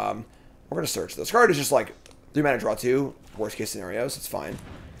actually. We're gonna search. This card is just like 3 mana draw 2, worst case scenarios. It's fine.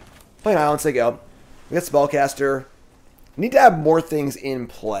 Playing Islands, they go. We got Spellcaster. Need to have more things in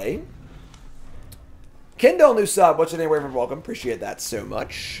play. Kindle, new sub. What's your name? Wherever welcome. Appreciate that so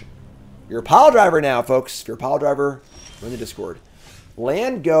much. You're a pile driver now, folks. If you're a pile driver, we're in the Discord.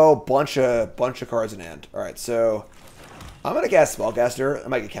 Land, go. Bunch of cards in hand. All right, so I'm gonna cast Spellcaster. I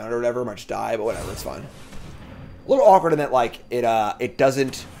might get countered or whatever. I might just die, but whatever. It's fine. A little awkward in that like it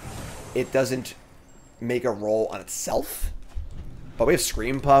doesn't make a roll on itself. But we have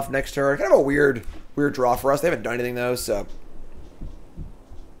Scream Puff next turn. Kind of a weird draw for us. They haven't done anything though, so.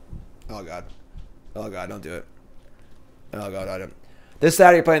 Oh god. Oh god, don't do it. Oh god, I don't. This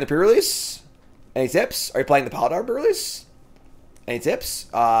Saturday you're playing the pre-release? Any tips? Are you playing the Paladar pre-release? Any tips?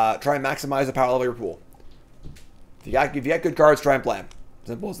 Try and maximize the power level of your pool. If you got good cards, try and play them.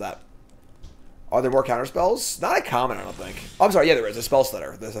 Simple as that. Are there more counter spells? Not a common, I don't think. Oh, I'm sorry, yeah, there is. A Spell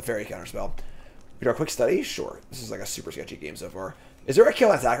Stutter. There's a fairy counter spell. We do a quick study? Sure. This is like a super sketchy game so far. Is there a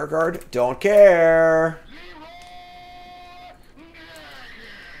kill attacker card? Don't care.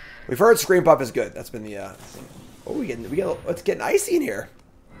 We've heard Scream Puff is good. That's been the oh, it's getting icy in here.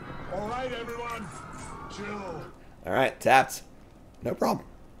 All right, everyone. Chill. All right, tapped. No problem.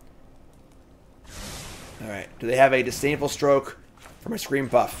 All right. Do they have a disdainful stroke for my Scream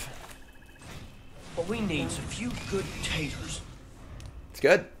Puff? What we need's a few good taters. It's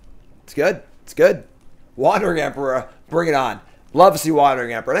good. It's good. It's good. Wandering Emperor, bring it on. Love to see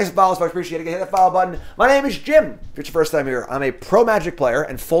Wandering Emperor. Thanks for following, folks. Appreciate it. Hit that follow button. My name is Jim. If it's your first time here, I'm a pro Magic player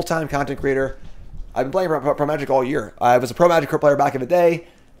and full-time content creator. I've been playing pro Magic all year. I was a pro Magic player back in the day.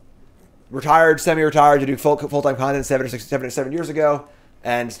 Retired, semi-retired to do full-time content 7 years ago.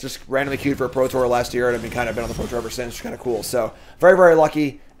 And just randomly queued for a Pro Tour last year. And I've been on the Pro Tour ever since. It's kind of cool. So, very, very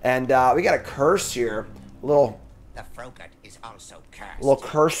lucky. And we got a curse here. A little... The Frogut is also cursed. A little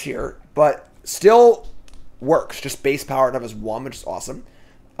curse here. But still... works. Just base power up as 1, which is awesome.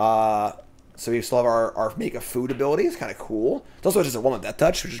 So we still have our make a food ability. It's kind of cool. It's also just a 1 with Death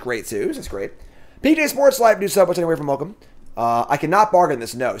Touch, which is great too. So that's great. PJ Sports Live, new sub. What's anywhere from welcome. I cannot bargain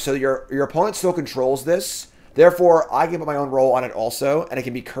this. No. So your opponent still controls this. Therefore, I can put my own roll on it also, and it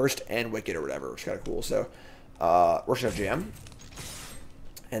can be cursed and wicked or whatever, which is kind of cool. So Worship of Jam.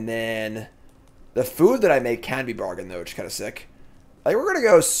 And then the food that I make can be bargained though, which is kind of sick. I think we're gonna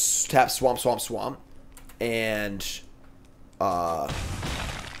go tap Swamp. And we're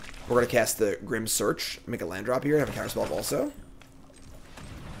going to cast the Grim Search. Make a land drop here. Have a counterspell also.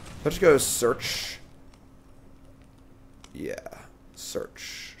 Let's just go Search. Yeah.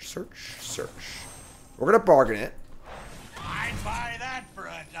 Search. We're going to bargain it. I'd buy that for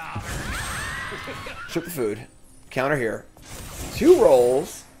 $1. Ship the food. Counter here. 2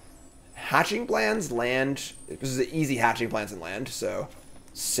 rolls. Hatching Plans, land. This is an easy Hatching Plans and land. So,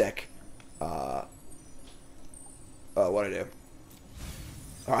 sick. What I do?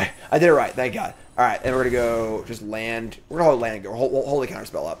 All right, I did it right. Thank God. All right, and we're gonna go just land. We're gonna hold land and go. Hold the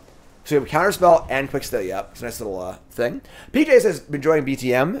counterspell up. So we have counterspell and quick study up. It's a nice little thing. PJ says, "Been enjoying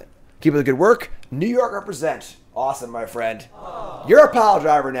BTM. Keep up the good work. New York represent. Awesome, my friend. You're a pile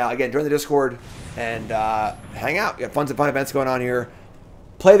driver now. Again, join the Discord and hang out. We got fun events going on here.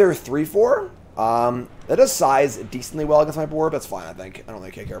 Play their 3-4. That That does size decently well against my board, but that's fine, I think. I don't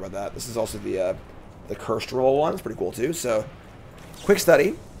really care about that. This is also the cursed roll one. It's pretty cool, too. So, quick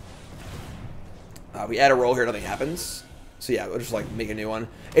study. We add a roll here, nothing happens. So, yeah, we'll just, like, make a new one.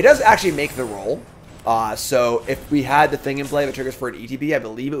 It does actually make the roll. So, if we had the thing in play that triggers for an ETB, I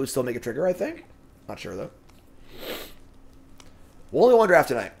believe it would still make a trigger, I think. Not sure, though. We'll only one draft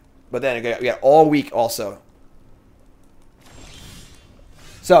tonight. But then we got all week also.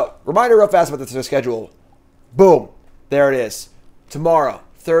 So, reminder real fast about the schedule. Boom. There it is. Tomorrow,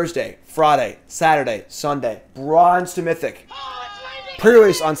 Thursday, Friday, Saturday, Sunday. Bronze to Mythic.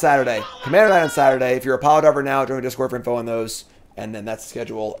 Pre-release on Saturday. Commander Night on Saturday. If you're a Power Driver now, join Discord for info on those. And then that's the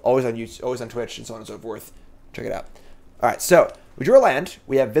schedule. Always on YouTube, always on Twitch, and so on and so forth. Check it out. All right, so we drew a land.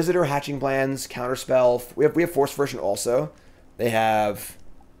 We have Visitor, Hatching Plans, Counterspell. We have Force Fruition also. They have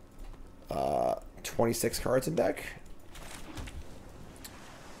 26 cards in deck.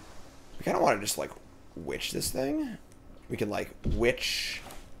 We kind of want to just, like, witch this thing. We can, like, witch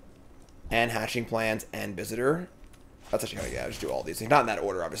and Hatching Plans and Visitor. That's actually how you just do all these things. Not in that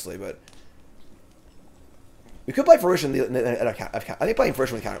order, obviously, but we could play Fruition. I think playing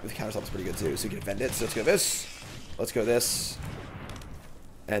Fruition with Counterspell is pretty good, too, so you can defend it. So let's go this. Let's go this.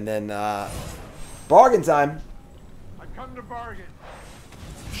 And then, bargain time. I come to bargain.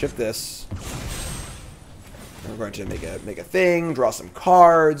 Shift this. And we're going to make a thing, draw some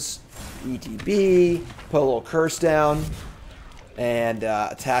cards, ETB, put a little curse down, and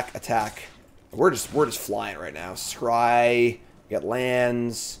attack. We're just flying right now. Scry, we got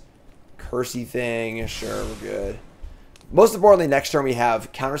lands, cursey thing. Sure, we're good. Most importantly, next turn we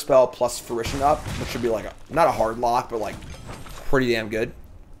have Counterspell plus Fruition up, which should be like not a hard lock, but like pretty damn good.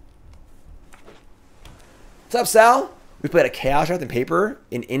 What's up, Sal? We played a Chaos Draft in paper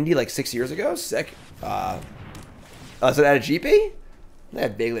in Indy like 6 years ago. Sick. So at a GP? I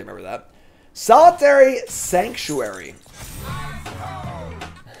vaguely remember that. Solitary Sanctuary.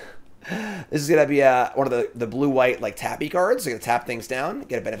 This is going to be one of the blue-white like tappy cards. They're going to tap things down,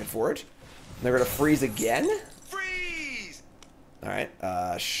 get a benefit for it. And they're going to freeze again. Freeze! All right,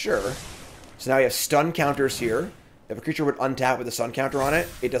 sure. So now we have stun counters here. If a creature would untap with a stun counter on it,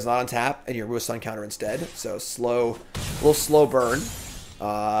 it does not untap, and you remove a stun counter instead. So slow, a little slow burn.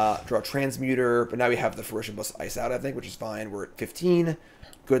 Draw a Transmuter, but now we have the Fruition plus Ice Out, I think, which is fine. We're at 15.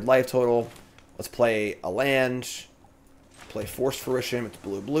 Good life total. Let's play a land. Play Forced Fruition with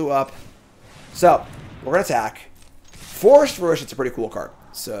blue up. So, we're going to attack. Forced Fruition is a pretty cool card.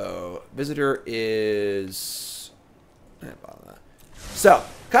 So, Visitor is... So,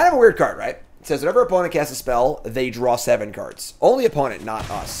 kind of a weird card, right? It says whenever opponent casts a spell, they draw 7 cards. Only opponent, not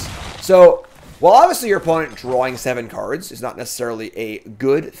us. So, while obviously your opponent drawing 7 cards is not necessarily a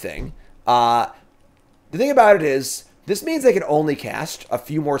good thing, the thing about it is, this means they can only cast a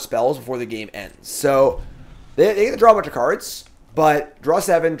few more spells before the game ends. So, they get to draw a bunch of cards, but draw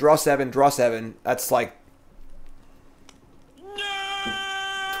 7, draw 7, draw 7. That's like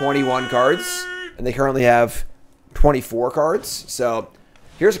 21 cards, and they currently have 24 cards. So,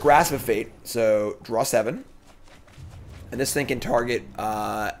 here's Grasp of Fate. So, draw 7. And this thing can target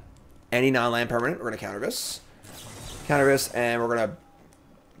any non-land permanent. We're going to counter this. Counter this, and we're going to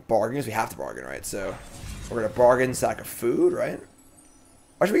bargain, because we have to bargain, right? So, we're going to bargain, sack a food, right?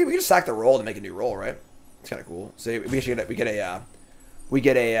 Actually, we can just sack the roll to make a new roll, right? It's kind of cool. So, we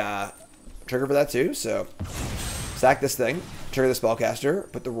get a trigger for that, too. So, sack this thing, trigger the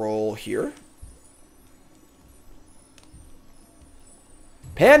spellcaster, put the roll here.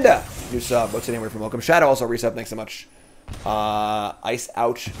 Panda! New sub. What's the name from welcome? Shadow also resub. Thanks so much. Ice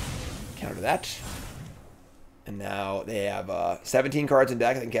out. Counter that. And now they have 17 cards in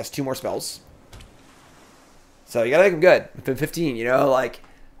deck. They can cast 2 more spells. So you gotta make them good. Within 15, you know? Like,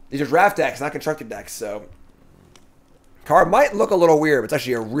 these are draft decks, not constructed decks. So, card might look a little weird, but it's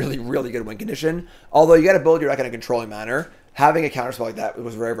actually a really, really good win condition. Although you gotta build your deck in a controlling manner. Having a counterspell like that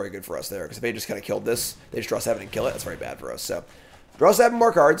was very, very good for us there. Because if they just kind of killed this, they just draw 7 and kill it. That's very bad for us. So, draw 7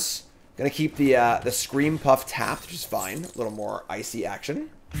 more cards. Gonna keep the Scream Puff tapped, which is fine. A little more icy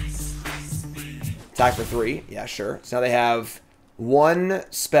action. Attack for 3. Yeah, sure. So now they have 1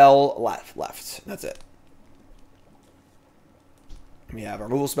 spell left. That's it. We have our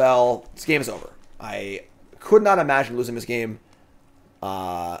removal spell. This game is over. I could not imagine losing this game.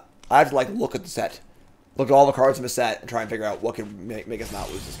 I have to like look at the set. Look at all the cards in the set and try and figure out what can make us not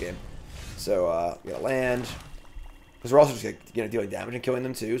lose this game. So, we got a land. Because we're also just dealing damage and killing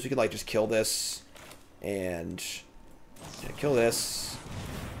them too. So we could like just kill this and kill this.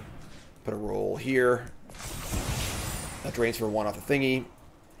 Put a roll here. That drains for 1 off the thingy.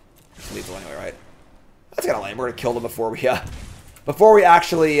 Just lethal anyway, right? That's kind of lame. We're gonna kill them before we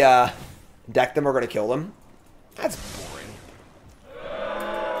actually deck them, we're going to kill them. That's boring.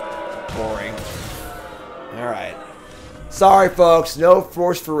 Boring. Alright. Sorry, folks. No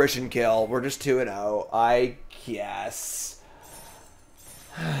Force Fruition kill. We're just 2-0. I guess.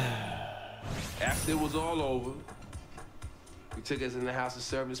 After it was all over, he took us in the house to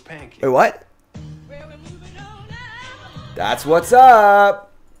serve his pancakes. Wait, what? That's what's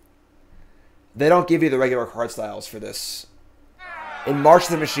up. They don't give you the regular card styles for this. In March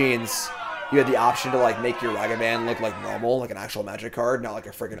of the Machines, you had the option to like make your Ragavan look like normal, like an actual Magic card, not like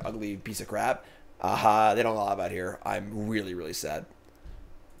a freaking ugly piece of crap. They don't allow that here. I'm really, really sad.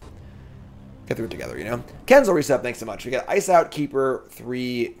 Get through it together, you know? Kenzel reset, thanks so much. We got Ice Out, Keeper,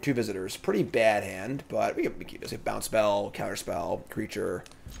 2 visitors. Pretty bad hand, but we can keep this. Bounce Spell, Counter Spell, Creature.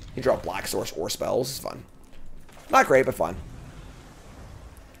 You can draw Black Source or spells. It's fun. Not great, but fun.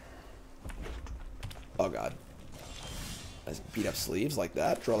 Oh, God. Nice beat up sleeves like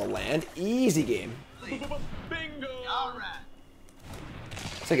that. Draw the land. Easy game. Bingo! All right.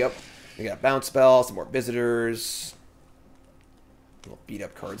 Take it up. We got Bounce Spell, some more visitors. Little beat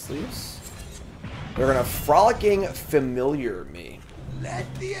up card sleeves. They're going to Frolicking Familiar me.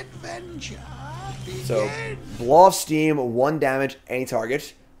 Let the adventure begin. So, blow off steam, 1 damage, any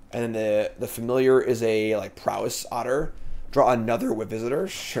target. And then the Familiar is a like Prowess Otter. Draw another with visitor.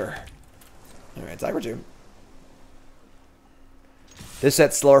 Sure. Alright, Tiger 2. This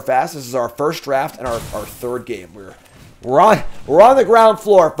set's slow or fast. This is our first draft and our 3rd game. We're on the ground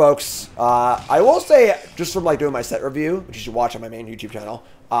floor, folks. I will say, just from like doing my set review, which you should watch on my main YouTube channel,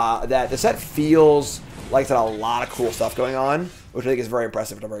 that the set feels like it's got a lot of cool stuff going on, which I think is very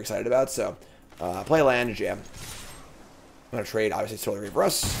impressive and I'm very excited about. So, play land and jam. I'm gonna trade, obviously, it's totally great for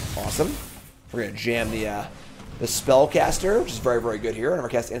us. Awesome. We're gonna jam the Spellcaster, which is very, very good here. And I'm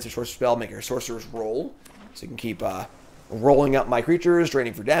gonna cast Answer Sorcerer Spell, make your sorcerers roll. So you can keep rolling up my creatures,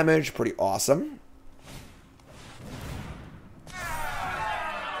 draining for damage. Pretty awesome.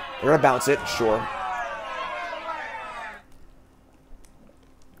 We're gonna bounce it, sure.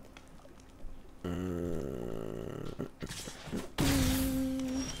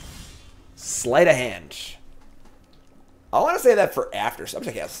 Sleight of hand. I want to say that for after, so I'm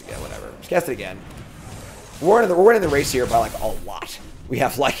just gonna cast it again, whatever. Just cast it again. We're winning the race here by like a lot. We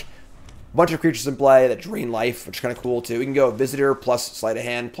have like a bunch of creatures in play that drain life, which is kind of cool too. We can go Visitor plus Sleight of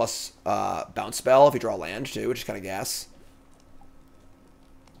Hand plus Bounce Spell if you draw land too, which is kind of gas.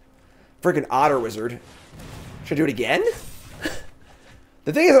 Freaking Otter Wizard. Should I do it again?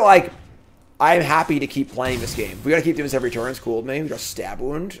 The thing is that, like, I'm happy to keep playing this game. We gotta keep doing this every turn. It's cool with me. We draw Stab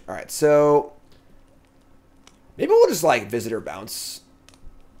Wound. Alright, so maybe we'll just, like, Visitor Bounce.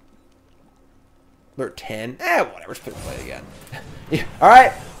 They're 10. Whatever. Just play it again. Yeah.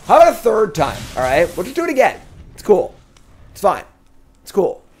 Alright. How about a 3rd time? Alright. We'll just do it again. It's cool. It's fine. It's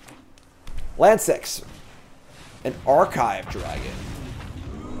cool. Land 6. An Archive Dragon.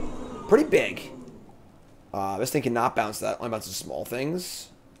 Pretty big. This thing cannot bounce that. Only bounces small things.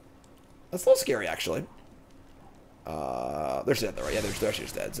 That's a little scary, actually. They're just dead, though, right? Yeah, they're actually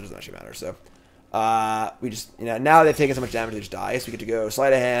just dead, so it doesn't actually matter. So, we just, you know, now they've taken so much damage, they just die. So we get to go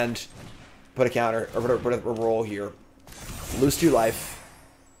Sleight of Hand, put a counter, or put a roll here. Lose 2 life.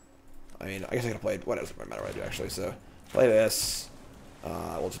 I mean, I guess I could have played, what doesn't matter what I do, actually. So, play this.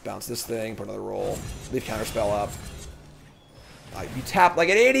 We'll just bounce this thing, put another roll, leave counter spell up. You tap like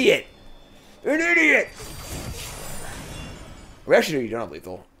an idiot! An idiot! We actually don't have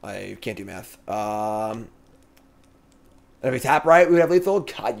lethal. I can't do math. And if we tap right, we would have lethal.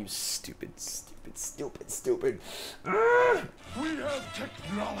 God, you stupid. We have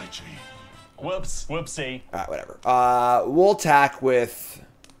technology. Whoops. Whoopsie. Alright, whatever. We'll attack with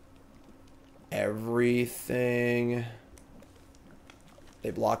everything. They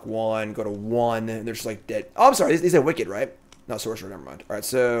block 1, go to 1, and they're just like dead. Oh, I'm sorry. These are wicked, right? No, sorcerer. Never mind. Alright,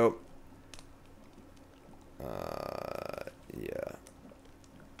 so yeah.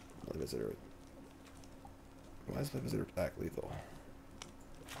 Visitor. Why is my visitor attack lethal?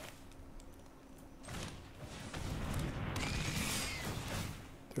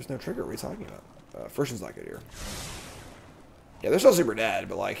 There's no trigger. What are you talking about? First one's not good here. Yeah, they're still super dead,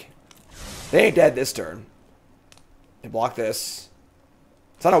 but like, they ain't dead this turn. They block this.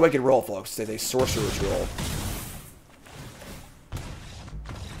 It's not a wicked roll, folks. It's a sorcerer's roll.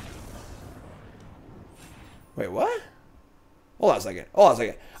 Wait, what? Hold on a second. Hold on a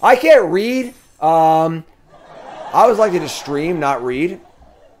second. I can't read. I was like to just stream, not read.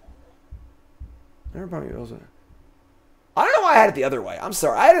 Never probably knows it. I don't know why I had it the other way. I'm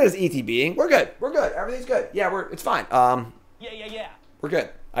sorry. I had it as ETBing. We're good. We're good. Everything's good. Yeah, it's fine. Yeah. We're good.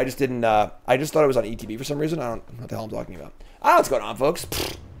 I just didn't. I just thought it was on ETB for some reason. I don't know what the hell I'm talking about. I don't know what's going on, folks.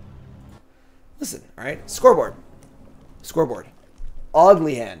 Listen, all right? Scoreboard. Scoreboard.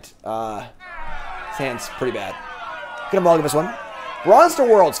 Ugly hand. His hand's pretty bad. Gonna mulligan this one. Bronze to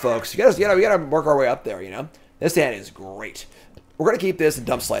Worlds, folks. We gotta work our way up there, you know? This hand is great. We're gonna keep this and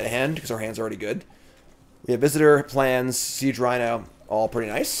dump Sleight of Hand because our hand's already good. We have Visitor, Plans, Siege Rhino, all pretty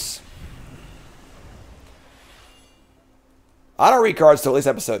nice. I don't read cards till at least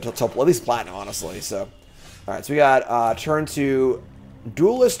episode, till at least Platinum, honestly. So, all right. So we got turn to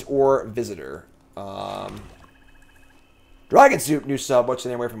Duelist or Visitor. Dragon Soup, new sub. What's the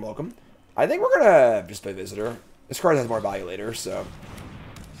name away from welcome? I think we're gonna just play Visitor. This card has more value later, so.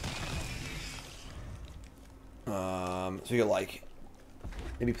 So we got like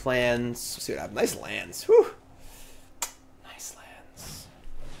maybe Plans. Let's see what happens. Nice lands. Whew. Nice lands.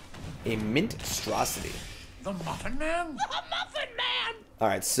 A Minstrosity. The Muffin Man? The Muffin Man!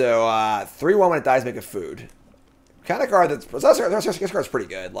 Alright, so 3-1 when it dies, make a food. Kind of card that's... This card's pretty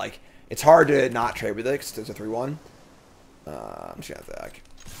good. Like, it's hard to not trade with it because it's a 3-1. I'm just going to attack.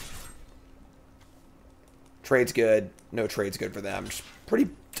 Trade's good. No trade's good for them. Just pretty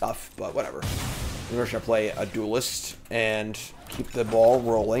tough, but whatever. We're just going to play a Duelist and keep the ball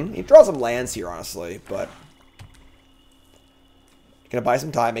rolling. He draws some lands here, honestly, but... Gonna buy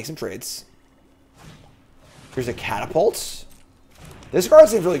some time, make some trades. Here's a Catapult. This card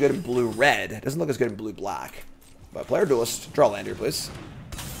seems really good in blue-red. It doesn't look as good in blue-black. But player Duelist. Draw a land here, please.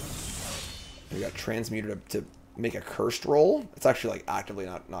 We got Transmuter to make a Cursed roll. It's actually like actively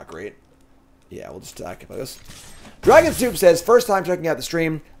not great. Yeah, we'll just attack like this. Dragon Soup says, first time checking out the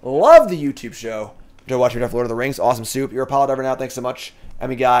stream. Love the YouTube show. Enjoy watching Lord of the Rings. Awesome Soup. You're a pilot ever now. Thanks so much. And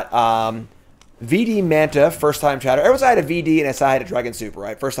we got VD Manta, first time chatter. Everyone's had a VD and I had a Dragon Soup,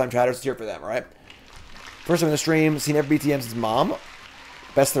 right? First time chatters. Let's hear it for them, all right? First time in the stream, seen every BTM since mom.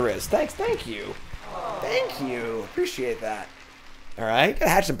 Best there is. Thanks, thank you. Thank you. Appreciate that. Alright, gotta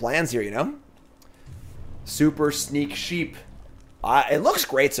hatch some plans here, you know? Super Sneak Sheep. It looks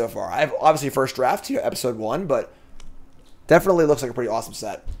great so far. I have obviously first draft here, episode 1, but definitely looks like a pretty awesome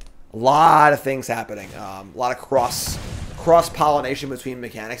set. A lot of things happening. A lot of cross-pollination between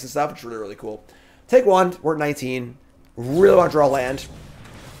mechanics and stuff. It's really, really cool. Take one. We're at 19. Really want to draw land.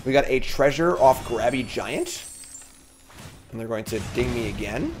 We got a treasure off Grabby Giant. And they're going to ding me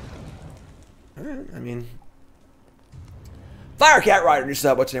again. Alright, I mean... Fire Cat Rider, new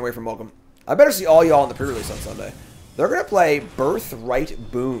sub. What's your name away from welcome? I better see all y'all in the pre-release on Sunday. They're going to play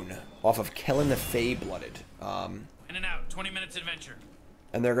Birthright Boon off of Kellen the Fey-Blooded. In and out, 20 minutes adventure.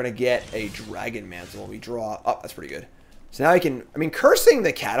 And they're going to get a Dragon Mantle. We draw... Oh, that's pretty good. So now I can... I mean, cursing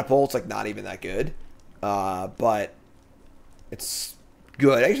the Catapult's like not even that good. But it's...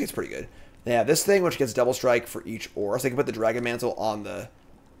 good. Actually, it's pretty good. They have this thing, which gets double strike for each aura. So they can put the Dragon Mantle on the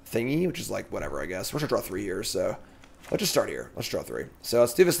thingy, which is like whatever, I guess. We're going to draw 3 here, so let's just start here. Let's draw 3. So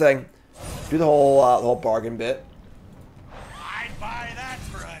let's do this thing. Do the whole bargain bit. I'd buy that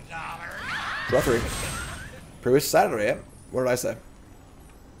for $1. Draw 3. Previous Saturday, yeah. What did I say?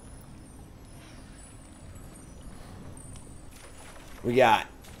 We got...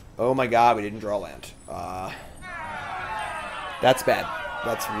 Oh my god, we didn't draw land. That's bad.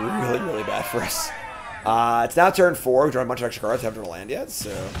 That's really, really bad for us. It's now turn 4. We've drawn a bunch of extra cards. Haven't drawn a land yet, so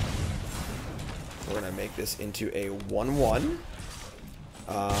we're going to make this into a 1-1.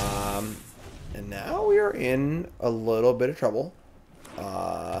 And now we are in a little bit of trouble.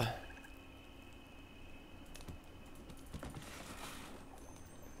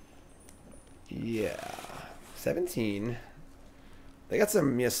 Yeah. 17. They got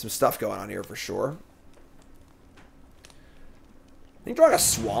some stuff going on here for sure. I think drawing a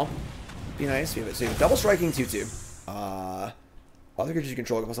swamp would be nice. So you have double striking 2/2. Other creatures you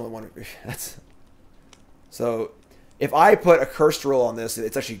control plus only 1. That's so. If I put a cursed roll on this,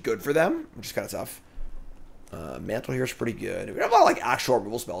 it's actually good for them, which is kind of tough. Mantle here is pretty good. We have a lot of like actual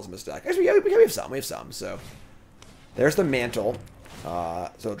removal spells in this deck. Actually, yeah, we have some. We have some. So there's the mantle.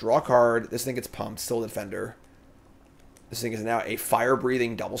 So draw a card. This thing gets pumped. Still Defender. This thing is now a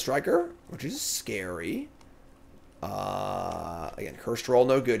fire-breathing double striker, which is scary. Again, cursed roll,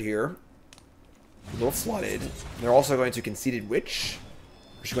 no good here. A little flooded. They're also going to Conceited Witch.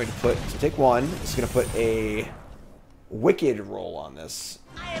 We're just going to put, so take 1. It's going to put a Wicked roll on this.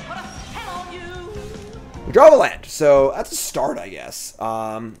 We draw a land, so that's a start, I guess.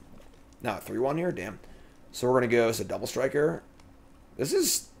 Now 3-1 here, damn. So we're going to go, so double striker. This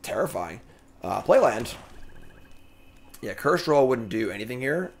is terrifying. Play land. Yeah, cursed roll wouldn't do anything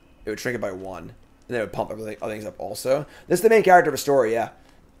here. It would shrink it by 1. And then it would pump everything, other things up also. This is the main character of a story, yeah.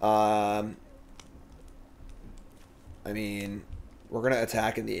 I mean, we're going to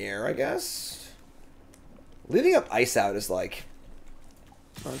attack in the air, I guess. Leaving up Ice Out is like...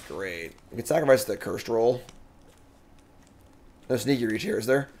 Oh, great. We can sacrifice the cursed roll. No sneaky reach here, is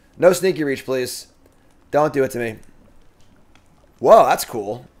there? No sneaky reach, please. Don't do it to me. Whoa, that's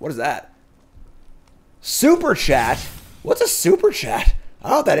cool. What is that? Super chat? What's a super chat? I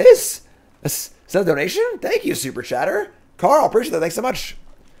don't know what that is. Is that a donation? Thank you, super chatter. Carl, appreciate that. Thanks so much.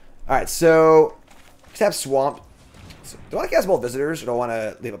 Alright, so tap Swamp. So, do I want to cast both visitors or do I want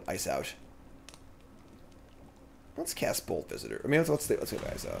to leave up Ice out? Let's cast both visitor. I mean, let's leave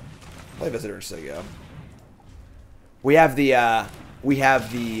Ice out. Play visitor instead of go. We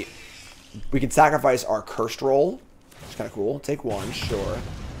can sacrifice our cursed roll. It's kind of cool. Take one, sure.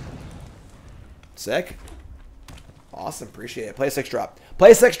 Sick. Awesome, appreciate it. Play a 6-drop.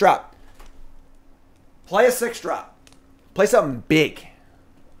 Play a 6-drop. Play a 6-drop. Play something big.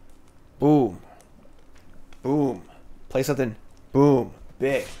 Boom. Boom. Play something. Boom.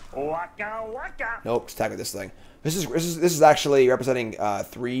 Big. Waka waka. Nope. Just attack with this thing. This is actually representing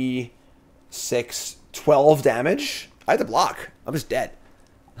 3, 6, 12 damage. I had to block. I'm just dead.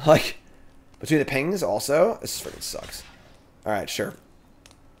 Like between the pings also. This freaking sucks. All right, sure.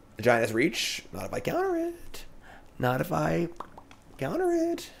 The giant has reach. Not if I counter it. Not if I counter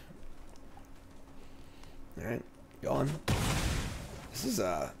it. All right, go on. This is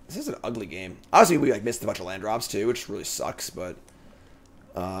an ugly game. Obviously, we like missed a bunch of land drops too, which really sucks. But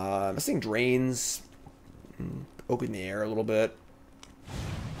missing drains, open the air a little bit.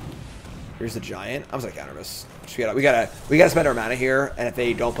 Here's the giant. I'm just gonna counter this. We gotta spend our mana here, and if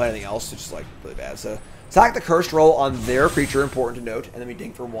they don't play anything else, it's just like really bad. So attack the cursed roll on their creature, important to note, and then we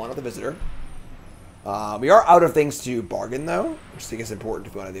ding for 1 of the visitor. We are out of things to bargain though, which I think is important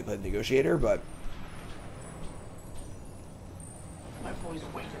if we want to play the negotiator, but. My boys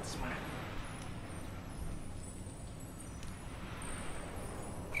waited, smart.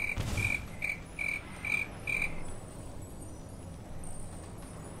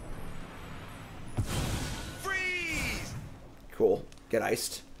 Freeze! Cool. Get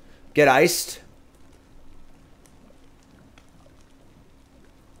iced. Get iced.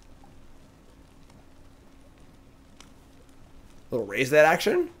 Little raise that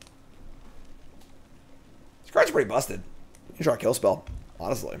action. This card's pretty busted. You can draw a kill spell,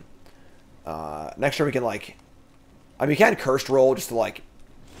 honestly. Next turn we can like, I mean, we can cursed roll just to like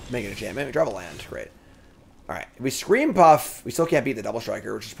make an enchantment. We draw a land, great. All right, if we scream puff, we still can't beat the double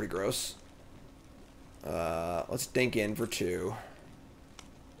striker, which is pretty gross. Let's dink in for 2.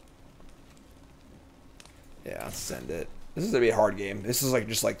 Yeah, let's send it. This is gonna be a hard game. This is like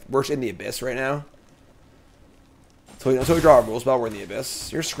just like we're in the abyss right now. So until we draw a rule spell, we're in the abyss.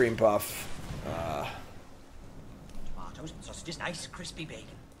 Here's scream puff. Tomatoes, sausages, nice crispy bacon.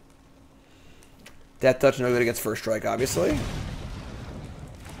 Death touch no good against first strike, obviously.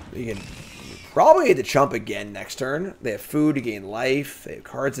 We can probably hit the chump again next turn. They have food to gain life. They have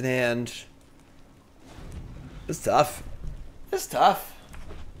cards in hand. It's tough. It's tough.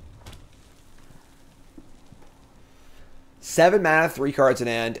 7 mana, 3 cards in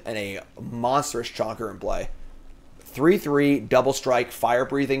hand, and a monstrous chonker in play. 3/3, double strike, fire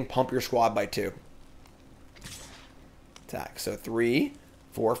breathing, pump your squad by 2. Attack. So 3,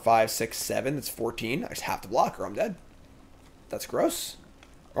 4, 5, 6, 7. That's 14. I just have to block or I'm dead. That's gross.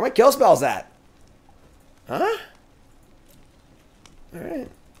 Where are my kill spells at? Huh? Alright.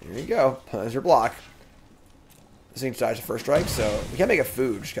 Here you go. There's your block. This thing dies to first strike, so we can't make a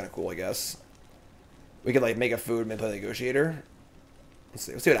food, which is kind of cool, I guess. We could like make a food and then play the negotiator. Let's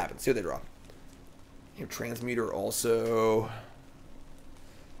see what happens. See what they draw. Your transmuter also.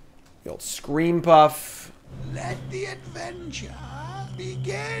 The old scream puff. Let the adventure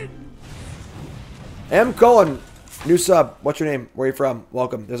begin. M. Cullen, new sub. What's your name? Where are you from?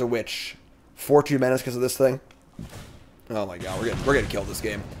 Welcome. There's a witch. 4-2 menace because of this thing. Oh my god, we're getting killed this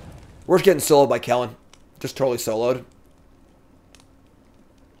game. We're just getting soloed by Kellen. Just totally soloed.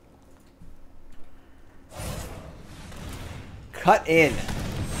 Cut in.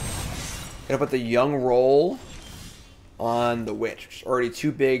 Gonna put the young roll on the witch. Which is already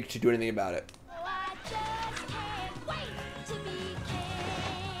too big to do anything about it.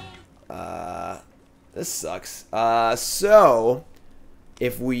 This sucks. So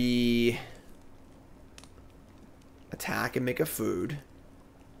if we attack and make a food,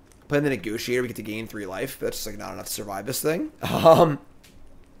 play in the negotiator, we get to gain 3 life. But that's just like not enough to survive this thing. Oh,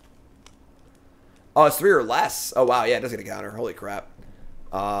 it's 3 or less. Oh wow, yeah, it does get a counter. Holy crap.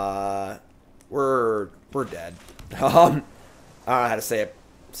 We're dead. I don't know how to say it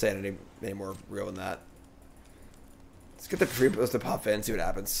any more real than that. Let's get the let's puff in, see what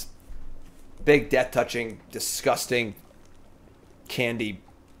happens. Big death touching, disgusting candy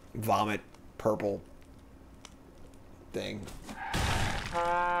vomit purple thing.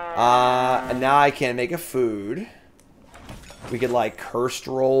 And now I can make a food. We could, like, cursed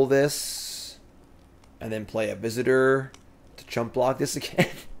roll this. And then play a visitor to chump block this again.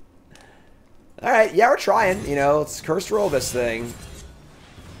 Alright, yeah, we're trying. You know, let's cursed roll this thing.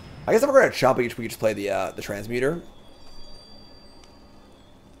 I guess if we're going to chump, we could just play the transmuter.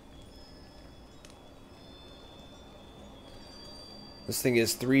 This thing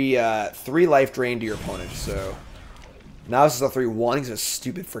is three life drain to your opponent, so now this is a 3/1. It's a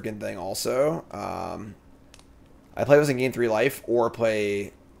stupid freaking thing also. I play this in gain 3 life, or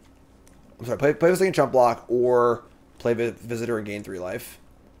play... I'm sorry, play this thing in chump block, or play visitor and gain 3 life.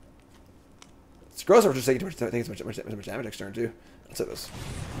 It's gross if we're just taking too much damage next turn, too. Let's hit this.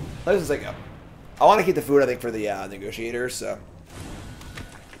 Play this thing up. I want to keep the food, I think, for the negotiators, so...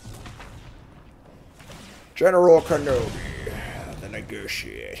 General Kenobi, the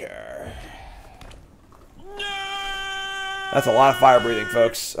negotiator. That's a lot of fire breathing,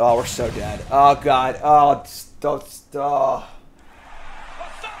 folks. Oh, we're so dead. Oh, God. Oh, don't... Oh.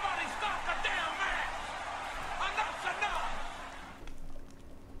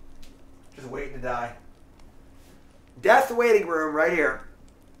 Just waiting to die. Death waiting room right here.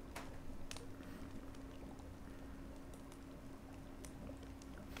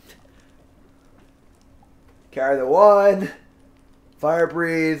 Carry the 1. Fire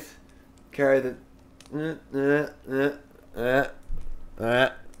breathe. Carry the...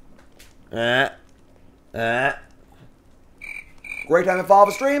 Great time to follow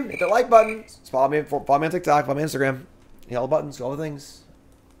the stream. Hit that like button. Follow me on TikTok. Follow me on Instagram. Hit all the buttons. All the things.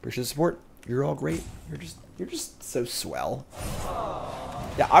 Appreciate the support. You're all great. You're just so swell.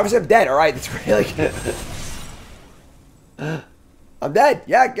 Yeah, obviously I'm dead. All right, that's great. Like, I'm dead.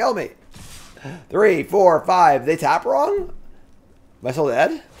 Yeah, kill me. 3, 4, 5. They tap wrong? Am I still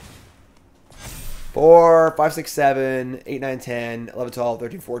dead? 4, 5, 6, 7, 8, 9, 10, 11, 12,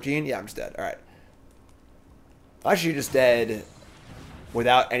 13, 14. Yeah, I'm just dead. All right. Actually, just dead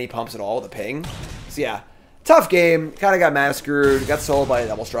without any pumps at all with a ping. So, yeah. Tough game. Kind of got mana screwed. Got sold by a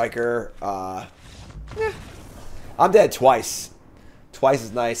double striker. Yeah. I'm dead twice. Twice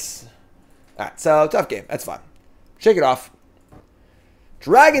is nice. All right, so tough game. That's fine. Shake it off.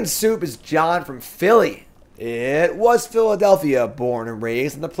 Dragon Soup is John from Philly. It was Philadelphia, born and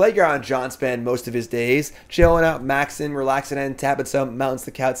raised. On the playground, John spent most of his days chilling out, maxing, relaxing, and tapping some mountains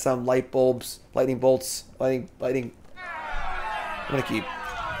to count some light bulbs, lightning bolts, lightning. I'm gonna keep.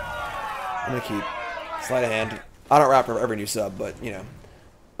 Sleight of hand. I don't rap for every new sub, but you know.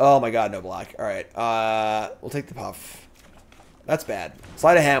 Oh my God, no black. All right, we'll take the puff. That's bad.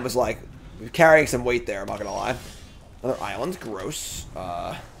 Sleight of hand was like carrying some weight there. I'm not gonna lie. Another island, gross.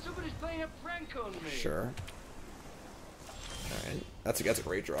 Somebody's playing a prank on me. Sure. All right, that's a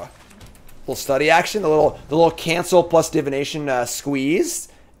great draw. Little study action, the little cancel plus divination squeeze.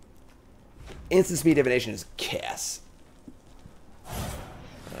 Instant speed divination is chaos.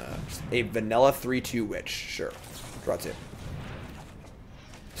 A vanilla 3/2 witch, sure. Draw 2.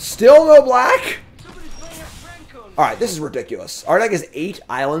 Still no black. All right, this is ridiculous. Our deck is 8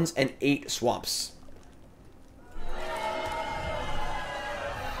 islands and 8 swamps.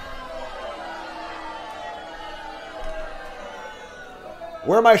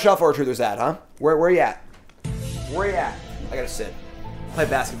 Where are my shuffler truthers at, huh? Where you at? Where you at? I gotta sit. Play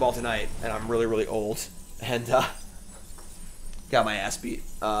basketball tonight, and I'm really, really old. And, got my ass beat.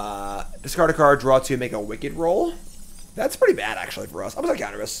 Discard a card, draw 2, make a wicked roll. That's pretty bad, actually, for us. I'm just gonna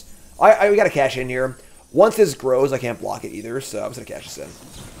counter this. We gotta cash in here. Once this grows, I can't block it either, so I'm just gonna cash this in.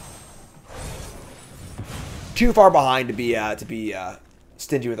 Too far behind to be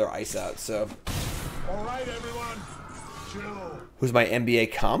stingy with our ice out, so. All right, everyone. Chill. Who's my NBA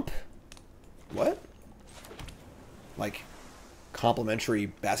comp? What? Like, complimentary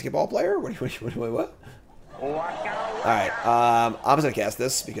basketball player? What? Alright, I'm just gonna cast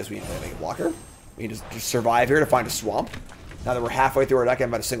this because we need to make a blocker. We need to just survive here to find a swamp. Now that we're halfway through our deck, I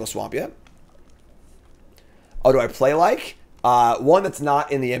haven't had a single swamp yet. Oh, do I play like? One that's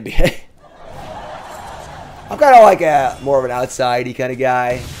not in the NBA. I'm kind of like more of an outside-y kind of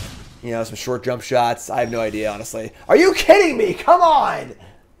guy. You know, some short jump shots. I have no idea, honestly. Are you kidding me? Come on!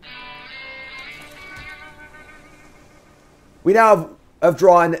 We now have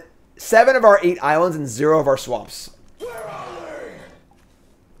drawn 7 of our 8 islands and 0 of our swamps. Where are they?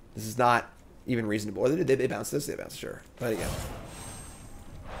 This is not even reasonable. Did they bounce this? They bounced, sure. Play it again.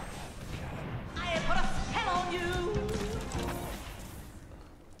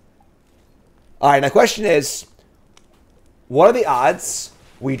 Alright, now the question is, what are the odds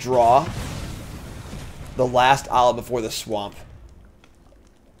we draw the last island before the swamp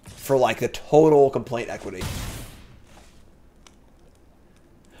for like the total complaint equity?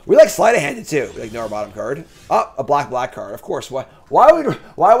 We like sleight of handed too. We like know our bottom card. Oh, a black card. Of course. Why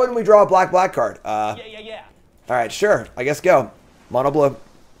wouldn't we draw a black card? Yeah. All right, sure. I guess go. Mono blue.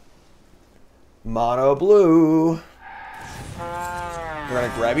 Mono blue. We're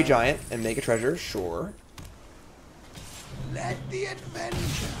gonna grab you giant and make a treasure. Sure. Let the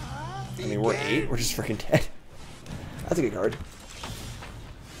adventure I mean, we're 8. We're just freaking dead. That's a good card.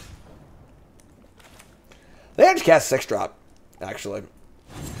 They had to cast 6 drop, actually.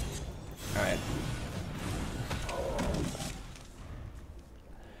 Alright.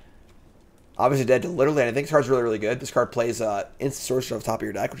 Obviously dead to literally anything. This card's really, really good. This card plays instant sorcerer off the top of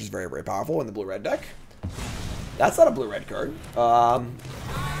your deck, which is very, very powerful in the blue-red deck. That's not a blue-red card.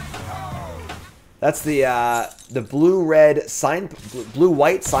 That's the blue-red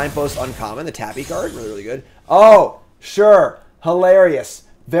blue-white signpost uncommon, the tappy card. Really, really good. Oh, sure. Hilarious.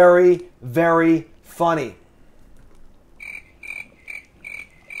 Very, very funny.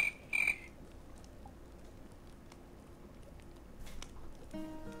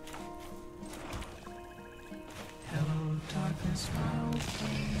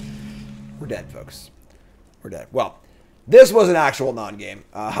 We're dead, folks. We're dead. Well, this was an actual non-game.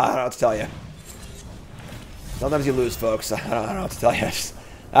 I don't know what to tell you. Sometimes you lose, folks. I don't know what to tell you.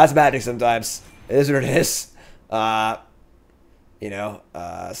 That's magic sometimes. It is what it is. You know,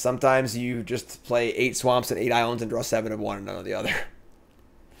 sometimes you just play 8 swamps and 8 islands and draw 7 of one and none of the other.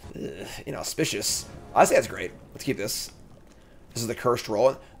 Ugh, inauspicious. I say that's great. Let's keep this. This is the cursed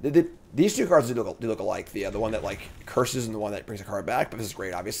roll. These 2 cards do look alike. The one that like curses and the one that brings a card back. But this is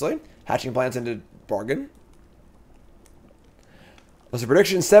great, obviously. Hatching plans into bargain. Was the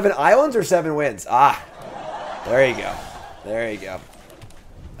prediction 7 islands or 7 wins? Ah, there you go. There you go.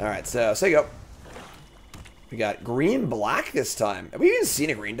 All right, so you go. We got green black this time. Have we even seen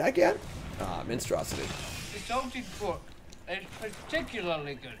a green deck yet? Minstrosity. It's Celtic book. It's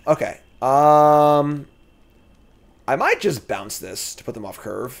particularly good. Okay. I might just bounce this to put them off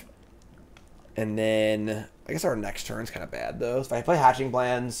curve. And then I guess our next turn's kind of bad though. So if I play hatching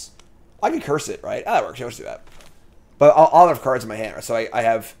plans, I can curse it, right? Ah, that works. Yeah, let's do that. But I'll have cards in my hand. Right? So I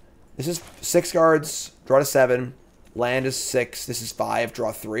have, this is 6 cards, draw to 7, land is 6, this is 5,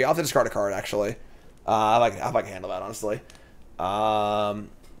 draw 3. I'll have to discard a card actually. I like to handle that honestly. So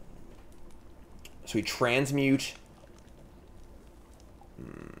we transmute.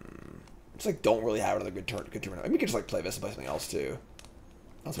 Just like don't really have another good turn. Maybe we could just like play this and play something else too.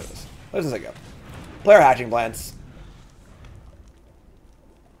 I'll play this. Where does this go? Player hatching plans.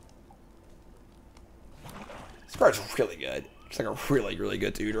 This card's really good. It's like a really, really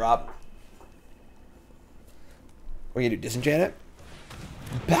good 2-drop. What are you gonna do? Disenchant it?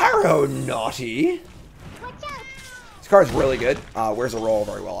 Barrow Naughty. This card's really good. Wears a roll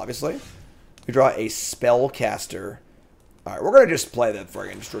very well, obviously. We draw a Spellcaster. Alright, we're gonna just play that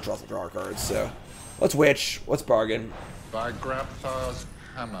friggin' just draw our cards, so. Let's witch. What's bargain? By Grabthar's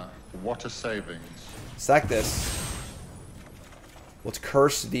hammer, what a savings. Sack this. Let's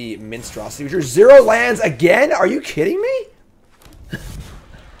curse the Minstrosity. We drew 0 lands again? Are you kidding me?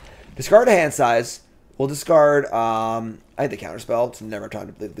 Discard a hand size. We'll discard, I think the counterspell. It's never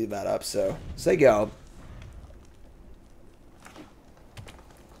time to leave that up, so say go.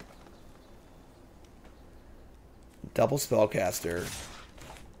 Double Spellcaster.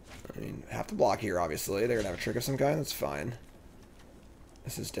 I mean, have to block here, obviously. They're going to have a trick of some kind. That's fine.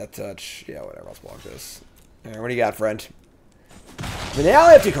 This is Death Touch. Yeah, whatever. Let's block this. All right, what do you got, friend? I mean, they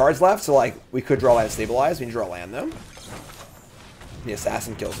only have 2 cards left, so, like, we could draw land and stabilize. We can draw land, though. The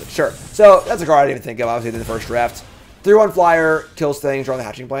Assassin kills it. Sure. So, that's a card I didn't even think of, obviously, in the first draft. 3-1 flyer, kills things, draw the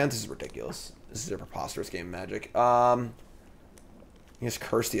hatching plans. This is ridiculous. This is a preposterous game of Magic. You just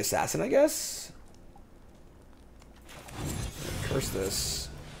curse the Assassin, I guess? Curse this.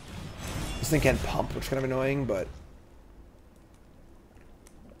 This thing can pump, which is kind of annoying, but...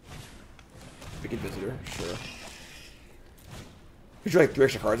 Wicked Visitor, sure. We drew like 3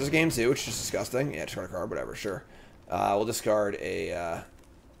 extra cards this game, too, which is disgusting. Yeah, discard a card, whatever, sure. We'll discard a... a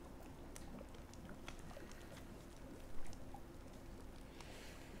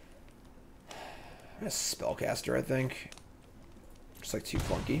Spellcaster, I think. Just like too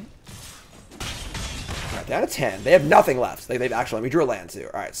clunky. Alright, down to 10. They have nothing left. They've actually... We drew a land, too.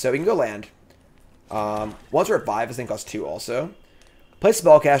 Alright, so we can go land. Once we're at 5, this thing costs 2 also. Play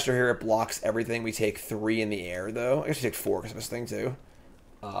Spellcaster here. It blocks everything. We take 3 in the air, though. I guess we take 4 because of this thing, too.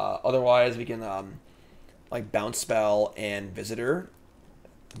 Otherwise, we can, like, Bounce Spell and Visitor.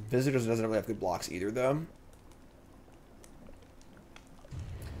 Visitor doesn't really have good blocks either, though.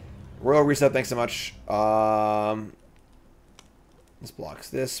 Royal Reset, thanks so much. This blocks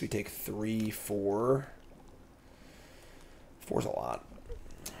this. We take 3, 4. 4's a lot.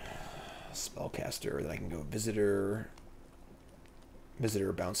 Spellcaster. Then I can go Visitor.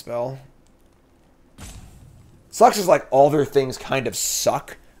 Visitor, bounce spell. Sucks is like all their things kind of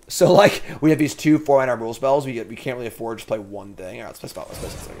suck. So like we have these 2 4-mana rule spells. We can't really afford to play one thing. All right, let's play spell. Let's play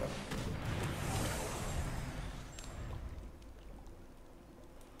this thing.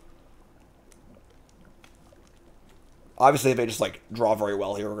 Obviously, if they just like draw very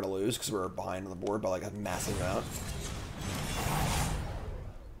well here, we're gonna lose because we're behind on the board by like a massive amount.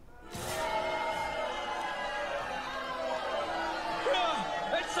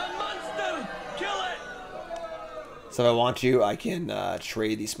 It's a monster! Kill it! So if I want to, I can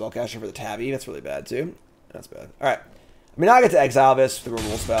trade the Spellcaster for the Tabby. That's really bad too. That's bad. All right. I mean, now I get to exile this for the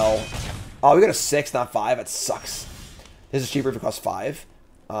removal spell. Oh, we got a 6, not 5. That sucks. This is cheaper if it costs 5.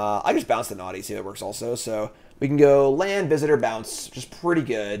 I just bounce the Naughty too. It works also. So we can go land, visitor, bounce, which is pretty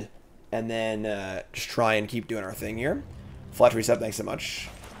good. And then just try and keep doing our thing here. Flash reset, thanks so much.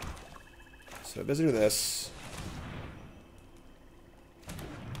 So visitor this.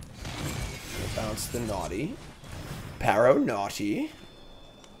 Bounce the Naughty. Paro, Naughty.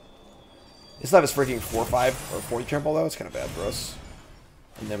 This stuff is freaking 4-5 or 40 trample though. It's kind of bad for us.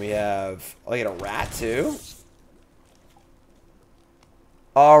 And then we have, oh, I get a rat too.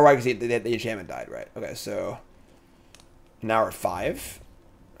 Oh, right, because the enchantment died, right? Okay, so now we're at 5.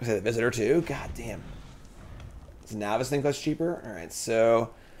 I say the visitor too. God damn. Does Navis think that's cheaper? All right,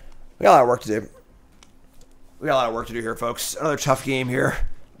 so we got a lot of work to do. We got a lot of work to do here, folks. Another tough game here.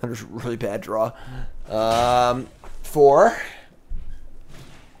 Another really bad draw. 4.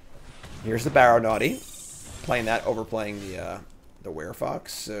 Here's the Barrow Naughty. Playing that, overplaying the Werefox.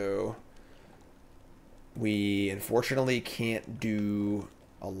 So we unfortunately can't do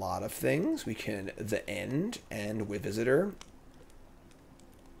a lot of things. We can the end with Visitor.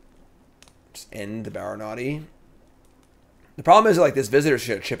 Just end the Barrow Naughty. The problem is like this Visitor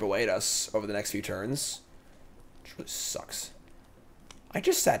should chip away at us over the next few turns. Which really sucks. I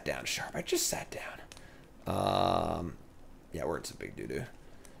just sat down, Sharp. I just sat down. Yeah, we're in some big doo-doo.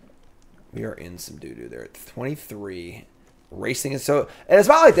 We are in some doo-doo there at 23. Racing is so... And it's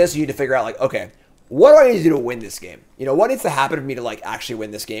not like this. You need to figure out, like, okay, what do I need to do to win this game? You know, what needs to happen for me to, like, actually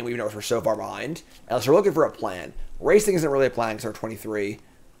win this game, even though we're so far behind? Unless we're looking for a plan. Racing isn't really a plan because we're 23. It's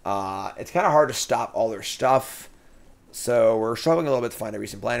kind of hard to stop all their stuff. So we're struggling a little bit to find a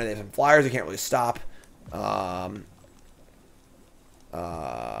recent plan. They have some flyers we can't really stop. So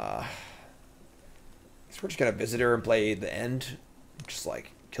we're just going to Visitor and play the end. Just,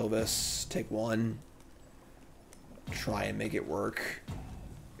 like... Kill this, take 1, try and make it work.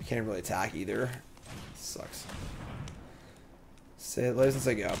 We can't really attack either. Sucks. Say it, let us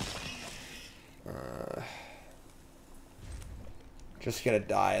say go. Just gonna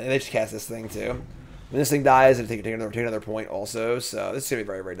die. And they just cast this thing too. When this thing dies, it'll take another point also. So this is gonna be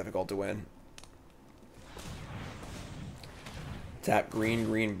very, very difficult to win. Tap green,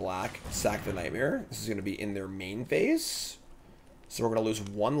 green, black, sack the Nightmare. This is gonna be in their main phase. So we're going to lose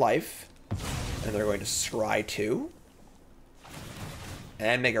 1 life. And they're going to scry 2.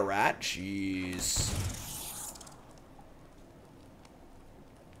 And make a rat. Jeez.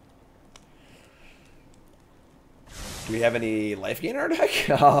 Do we have any life gain in our deck?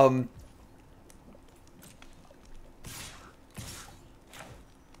 Alright,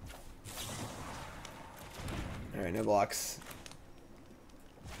 no blocks.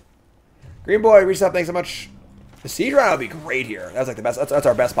 Green Boy, reset, thanks so much. The Siege Rhino would be great here. That's like the best. That's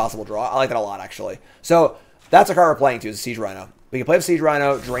our best possible draw. I like that a lot, actually. So that's a card we're playing too. Is the Siege Rhino. We can play the Siege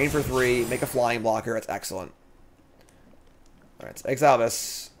Rhino, drain for 3, make a flying blocker. That's excellent. All right, so exile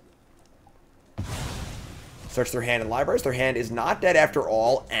this. Search their hand in libraries. Their hand is not dead after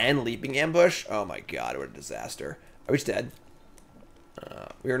all, and leaping ambush. Oh my god, what a disaster. Are we just dead?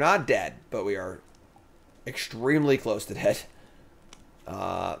 We are not dead, but we are extremely close to dead.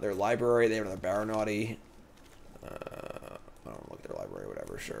 Their library. They have another Baronaughty. I don't look at their library,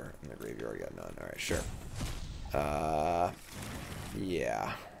 whatever, sure. In the graveyard, got none. Alright, sure.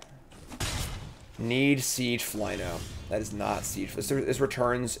 Yeah. Need Siege Flyno. That is not Siege. This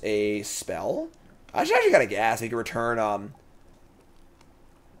returns a spell. I actually got a gas. We can return,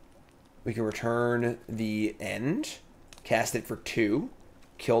 we can return the end. Cast it for 2.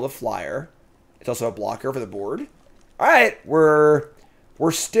 Kill the flyer. It's also a blocker for the board. Alright, we're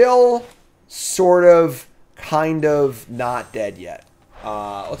still sort of... kind of not dead yet.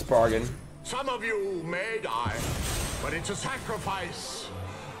 Let's bargain. Some of you may die, but it's a sacrifice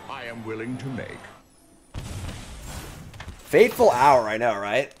I am willing to make. Fateful Hour, I know,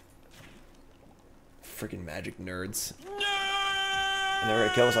 right? Freaking magic nerds. And they're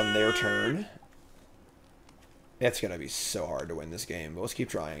gonna kill us on their turn. It's gonna be so hard to win this game, but let's keep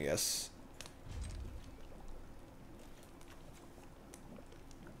trying, I guess.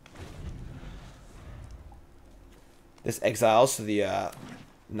 This exiles to the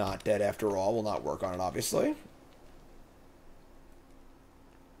not dead after all will not work on it, obviously.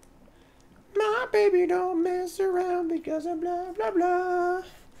 My baby don't mess around because of blah, blah, blah.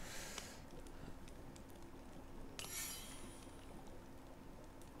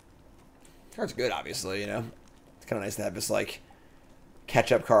 Card's good, obviously, you know. It's kind of nice to have this, like,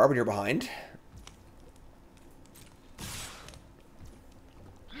 catch-up card when you're behind.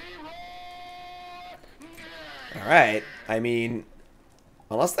 Alright. I mean,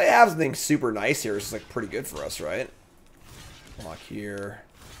 unless they have something super nice here, it's, like, pretty good for us, right? Block here.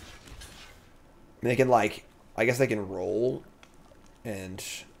 They can, like, I guess they can roll. And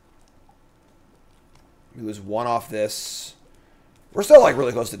we lose 1 off this. We're still, like,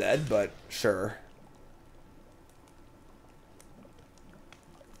 really close to dead, but sure.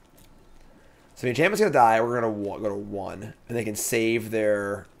 So the enchantment's gonna die. We're gonna go to 1. And they can save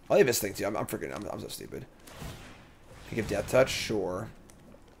their... Oh, they have this thing, too. I'm freaking... I'm so stupid. They give Death Touch? Sure.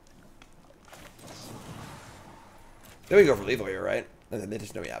 Then we go for lethal here, right? And then they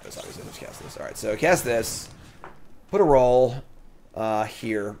just know we have this, obviously. Let's cast this. Alright, so cast this. Put a roll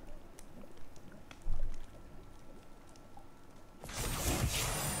here.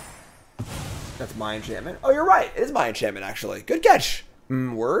 That's my enchantment. Oh, you're right. It is my enchantment, actually. Good catch.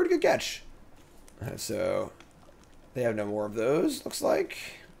 Word? Good catch. So, they have no more of those, looks like.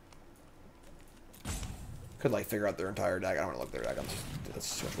 Could, like, figure out their entire deck. I don't want to look at their deck.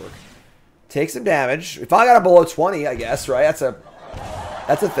 That's too much work. Take some damage. We finally got a below 20, I guess, right? That's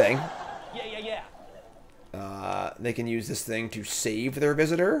a thing. They can use this thing to save their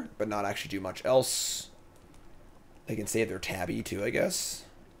visitor, but not actually do much else. They can save their tabby, too, I guess.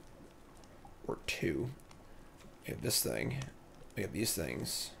 Or 2. We have this thing. We have these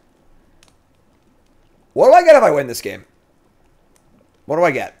things. What do I get if I win this game? What do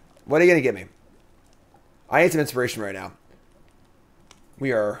I get? What are you going to give me? I need some inspiration right now.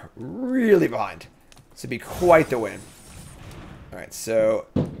 We are really behind. This would be quite the win. Alright, so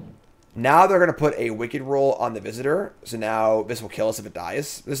now they're going to put a Wicked Roll on the visitor. So now this will kill us if it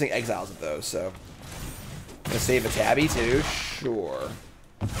dies. This thing exiles it, though, so... I'm going to save the tabby, too. Sure.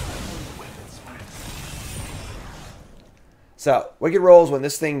 So, Wicked Rolls when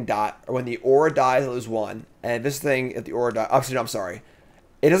this thing or when the aura dies, I lose 1. And this thing, if the aura dies... Oh, I'm sorry.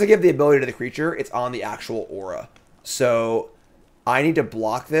 It doesn't give the ability to the creature. It's on the actual aura. So, I need to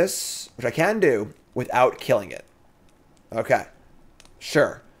block this, which I can do, without killing it. Okay.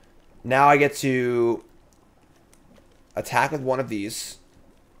 Sure. Now I get to attack with one of these.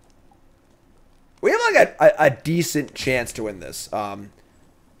 We have like a decent chance to win this.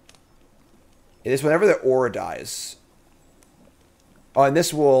 It is whenever the aura dies. Oh, and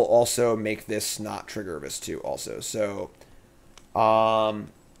this will also make this not trigger this too also. So,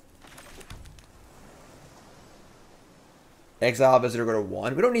 exile visitor go to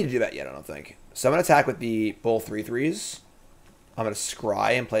 1. We don't need to do that yet, I don't think. So I'm going to attack with the both 3/3s. I'm going to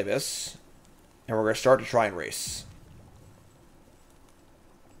scry and play this. And we're going to start to try and race.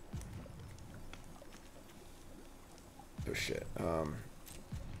 Oh, shit.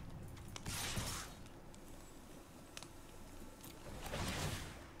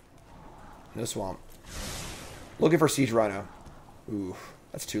 No swamp. Looking for Siege Rhino. Ooh,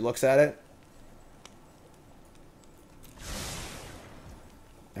 that's 2 looks at it.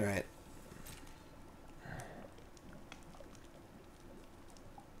 Alright.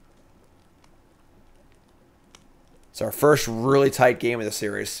 It's our first really tight game of the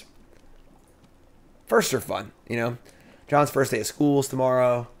series. Firsts are fun, you know? John's first day of school is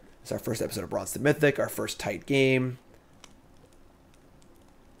tomorrow. It's our first episode of Bronze To Mythic, our first tight game.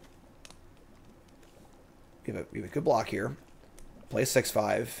 We have a good block here. Play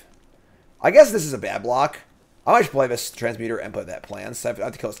 6/5. I guess this is a bad block. I might play this Transmuter and put that plan. So I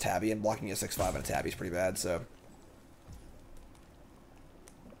have to kill his tabby, and blocking a 6/5 on a tabby is pretty bad, so.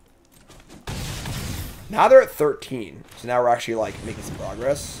 Now they're at 13. So now we're actually, like, making some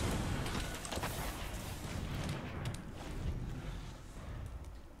progress.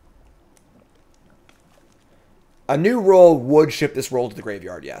 A new roll would ship this roll to the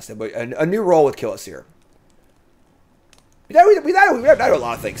graveyard, yes. But a new roll would kill us here. We have a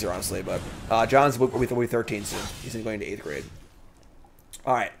lot of things here, honestly, but John's will be 13 soon. He's going to 8th grade.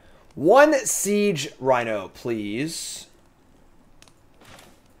 All right. 1 Siege Rhino, please.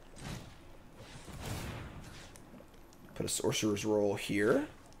 Put a Sorcerer's Roll here.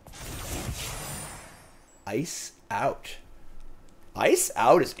 Ice Out. Ice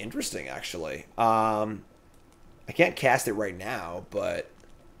Out is interesting, actually. I can't cast it right now, but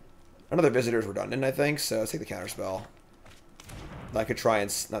another visitor is redundant, I think, so let's take the counterspell. That could try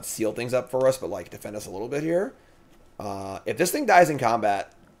and not seal things up for us, but like defend us a little bit here. If this thing dies in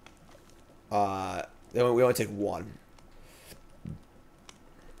combat, then we only take 1.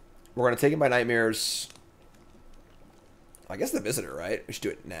 We're going to take it by Nightmares. I guess the Visitor, right? We should do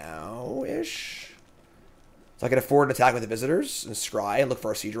it now-ish. So I can afford an attack with the Visitors and Scry and look for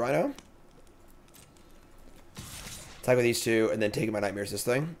our Siege Rhino. Attack with these 2, and then take it by Nightmares this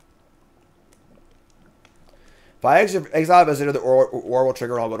thing. If I exile a Visitor, the Aura will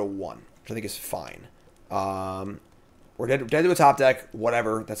trigger and I'll go to 1, which I think is fine. We're dead to a top deck,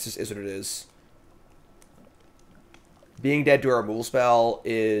 whatever. That's just is what it is. Being dead to our removal spell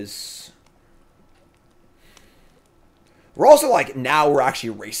is... We're also like, now we're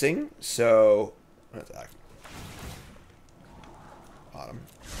actually racing, so... Attack. Bottom.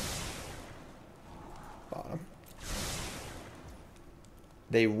 Bottom.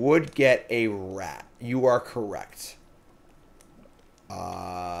 They would get a rat. You are correct.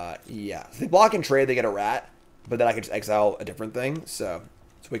 Yeah. If they block and trade, they get a rat. But then I could just exile a different thing. So,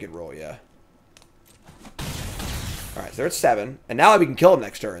 it's a wicked roll, yeah. Alright, so they're at 7. And now we can kill them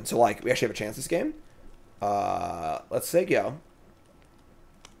next turn. So, like, we actually have a chance this game. Let's say go.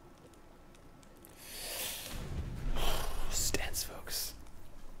 Stance, folks.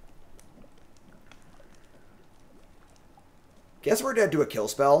 Guess we're dead to a kill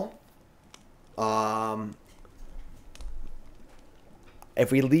spell. If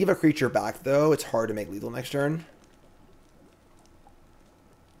we leave a creature back, though, it's hard to make lethal next turn.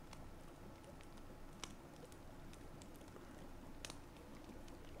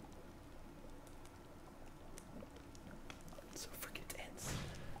 So freaking dense.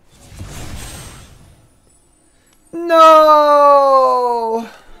 No!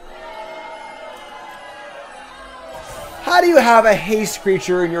 How do you have a haste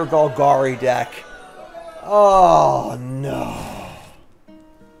creature in your Golgari deck? Oh, no.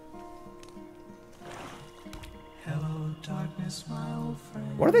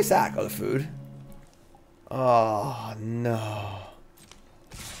 What do they sack? Oh, the food. Oh, no.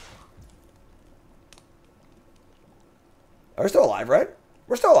 We're still alive, right?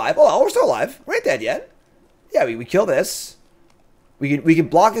 We're still alive. Oh, we're still alive. We ain't dead yet. Yeah, we kill this. We can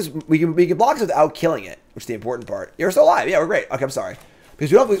block this. We can block this without killing it, which is the important part. You're still alive. Yeah, we're great. Okay, I'm sorry.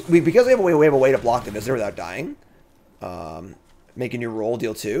 Because because we have a way to block the Visitor without dying. Making your roll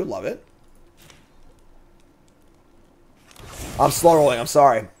deal 2. Love it. I'm slow rolling, I'm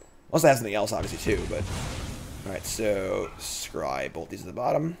sorry. Unless I have something else, obviously, too, but... Alright, so... Scry both these at the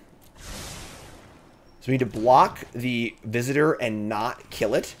bottom. So we need to block the Visitor and not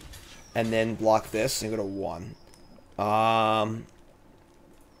kill it. And then block this and go to 1.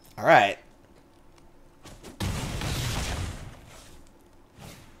 Alright.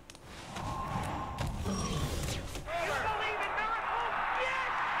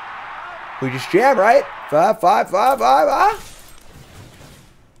 We just jam, right? 5, 5, 5, 5, ah!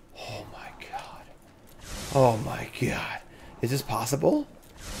 Oh my god. Oh my god. Is this possible?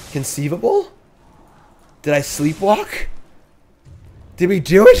 Conceivable? Did I sleepwalk? Did we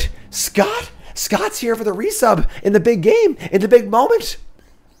do it? Scott? Scott's here for the resub in the big game, in the big moment.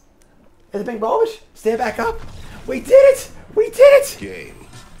 In the big moment. Stand back up. We did it! We did it! Game.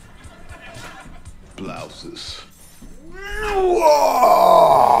 Blouses. Whoa!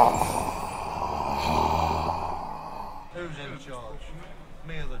 Who's in charge?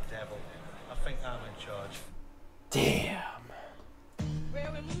 Me or the devil? I think I'm in charge. Damn.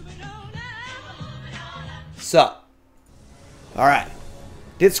 Sup? Alright.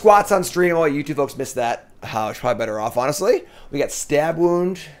 Did squats on stream. Oh, you two folks missed that. It's probably better off, honestly. We got Stab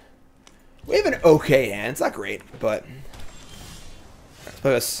Wound. We have an okay hand. It's not great, but... Let's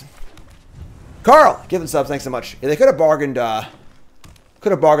play this. Carl! Give them subs. Thanks so much. Yeah, they could have bargained, the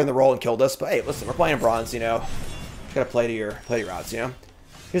roll and killed us, but hey, listen, we're playing bronze, you know. You gotta play to your routes, you know.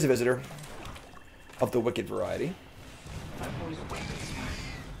 Here's a Visitor of the wicked variety.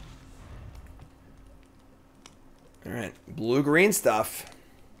 Alright, blue-green stuff.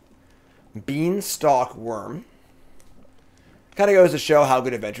 Beanstalk Worm. Kind of goes to show how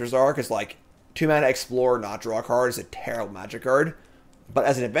good adventures are, because, like, 2-mana Explore, not draw a card is a terrible Magic card. But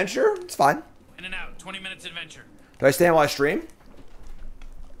as an adventure, it's fine. In and out, 20 minutes adventure. Do I stand while I stream?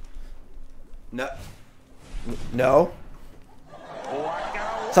 No. No.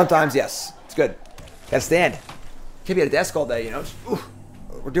 Sometimes, yes. It's good. Gotta stand. Can't be at a desk all day, you know. Oof.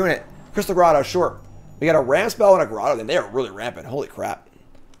 We're doing it. Crystal Grotto, sure. We got a Ram Spell and a Grotto, and they are really rampant. Holy crap.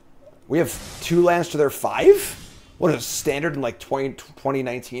 We have 2 lands to their 5? What is standard in like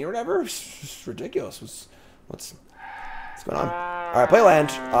 2019 or whatever? It's ridiculous. What's going on? All right, play land.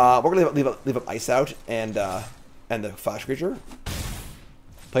 We're gonna leave up Ice Out and the Flash Creature.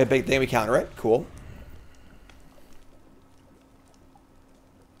 Play a big thing, we counter it. Cool.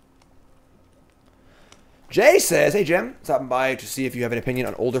 Jay says, hey Jim, stopping by to see if you have an opinion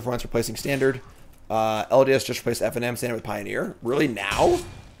on older formats replacing standard. LDS just replaced FNM standard with Pioneer. Really now?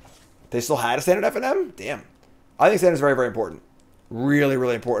 They still had a standard FNM? Damn. I think standard is very, very important. Really,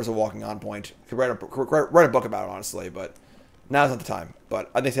 really important as a walking on point. Could write a book about it, honestly, but now's not the time.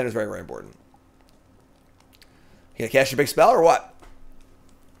 But I think standard is very, very important. You gonna cast your big spell or what?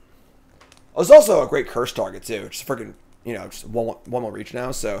 Oh, it's also a great curse target too. Just freaking, you know, just one more reach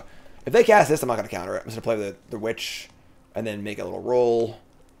now. So if they cast this, I'm not gonna counter it. I'm just gonna play the witch and then make a little roll.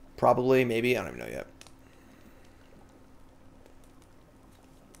 Probably, maybe. I don't even know yet.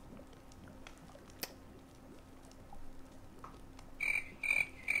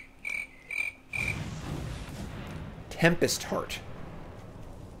 Tempest Heart.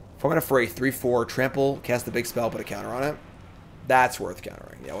 If I'm going to for a 3/4 trample, cast the big spell, put a counter on it, that's worth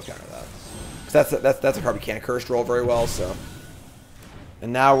countering. Yeah, we'll counter that. Because that's a card we can't curse roll very well, so.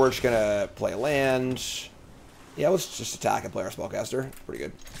 And now we're just going to play a land. Yeah, let's just attack and play our spellcaster. Pretty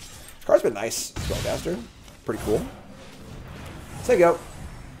good. This card's been nice, spellcaster. Pretty cool. So there you go.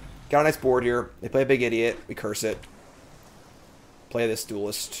 Got a nice board here. They play a big idiot. We curse it. Play this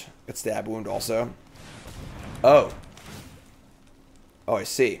duelist. Get stab wound also. Oh. Oh, I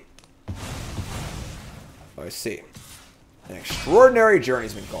see. Oh, I see. An extraordinary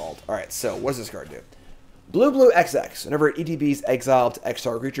journey's been called. Alright, so what does this card do? Blue XX. Whenever it ETBs exiled to X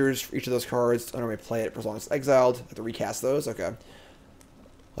star creatures for each of those cards, I don't really play it for as long as it's exiled. I have to recast those. Okay.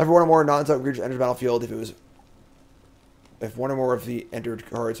 Whenever one or more non-token creatures enters the battlefield, if one or more of the entered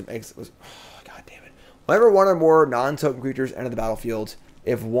cards from X was, oh, god damn it. Whenever one or more non-token creatures enter the battlefield,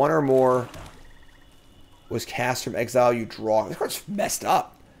 if one or more was cast from exile, you draw. This card's messed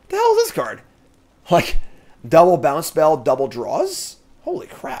up. What the hell is this card? Like, double bounce spell, double draws? Holy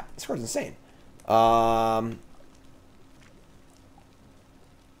crap. This card's insane.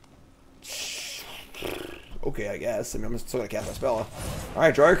 Okay, I guess. I mean, I'm still going to cast my spell.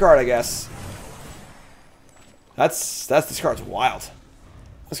 Alright, draw your card, I guess. This card's wild.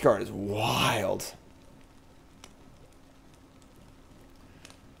 This card is wild.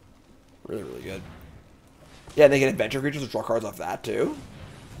 Really, really good. Yeah, and they get adventure creatures to draw cards off that, too.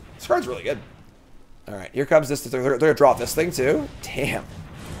 This card's really good. Alright, here comes this. They're going to draw off this thing, too. Damn.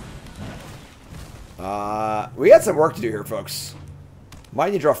 We got some work to do here, folks.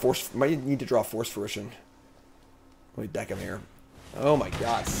 Might need to draw Force Fruition. Let me deck him here. Oh my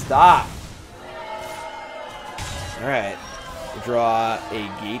god, stop! Alright. We draw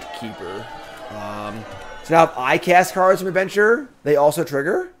a Gatekeeper. So now if I cast cards from Adventure, they also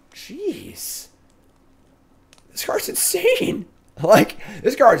trigger? Jeez. This card's insane. Like,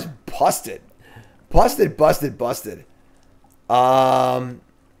 this card's busted. Busted.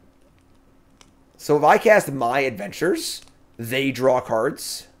 So if I cast my Adventures, they draw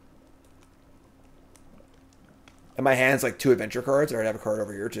cards. And my hand's like 2 Adventure cards. I already have a card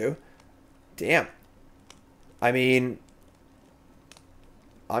over here too. Damn. I mean,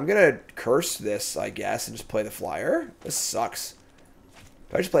 I'm going to curse this, I guess, and just play the flyer. This sucks.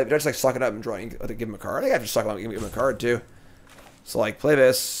 If I just like suck it up and draw, give him a card. I think I have to suck it up and give him a card too. So like, play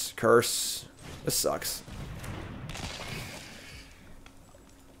this, curse. This sucks.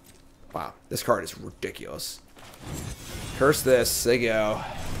 Wow, this card is ridiculous. Curse this. There you go.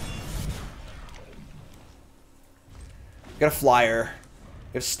 Got a flyer.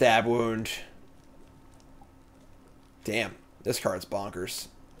 Got a stab wound. Damn, this card's bonkers.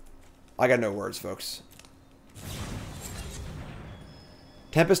 I got no words, folks.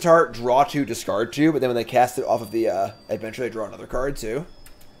 Tempest Heart, draw 2, discard 2, but then when they cast it off of the adventure, they draw another card too.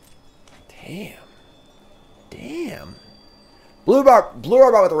 Damn. Damn. Blue Bar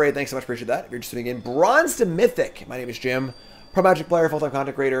with the raid. Thanks so much. Appreciate that. If you're just tuning in, Bronze to Mythic. My name is Jim, pro Magic player, full-time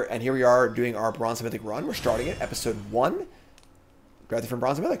content creator, and here we are doing our Bronze to Mythic run. We're starting it, episode 1. Grab it from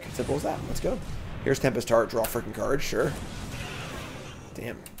Bronze to Mythic. Simple as that. Let's go. Here's Tempest Heart. Draw a freaking card. Sure.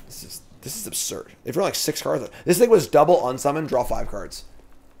 Damn. This is absurd. They've drawn like 6 cards. This thing was double unsummon, draw 5 cards.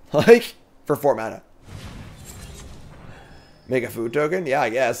 Like, for 4 mana. Make a food token? Yeah, I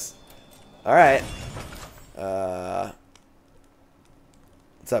guess. Alright.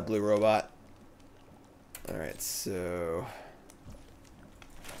 What's that blue robot? Alright, so...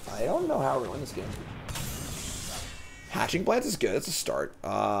 I don't know how we're going to win this game. Hatching Plants is good. That's a start.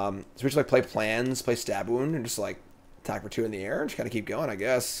 So we just like play plans, play Stab Wound, and just like attack for 2 in the air and just kind of keep going, I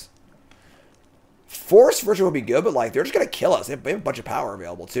guess. Force Virtue would be good, but like they're just gonna kill us. They have a bunch of power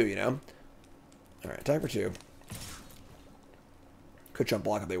available too, you know. All right, attack for 2. Could jump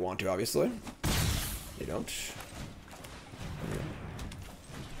block if they want to, obviously. They don't.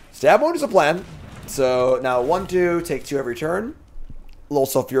 Stab Wound is a plan. So now 1/2, take 2 every turn. A little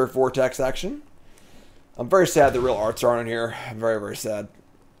Sulfuric Vortex action. I'm very sad the real arts aren't in here. I'm very, very sad.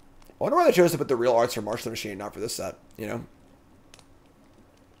 I wonder why they chose to put the real arts for March of the Machine, not for this set, you know?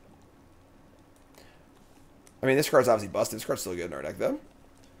 I mean, this card's obviously busted. This card's still good in our deck, though.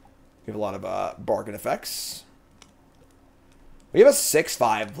 We have a lot of bargain effects. We have a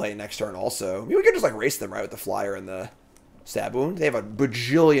 6/5 play next turn also. I mean, we could just, like, race them, right, with the flyer and the stab wound. They have a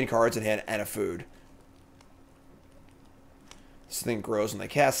bajillion cards in hand and a food. This thing grows when they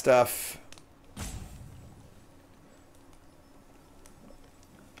cast stuff.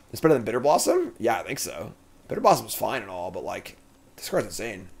 It's better than Bitter Blossom? Yeah, I think so. Bitter Blossom's fine and all, but, like, this card's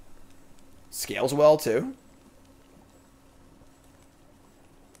insane. Scales well, too.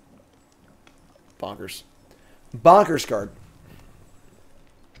 Bonkers. Bonkers card.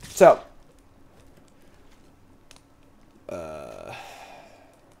 So. Alright,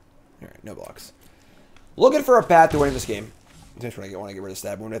 no blocks. Looking for a path to winning this game. I just want to get rid of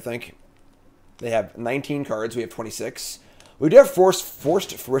Stab Wound, I think. They have 19 cards. We have 26. We do have Forced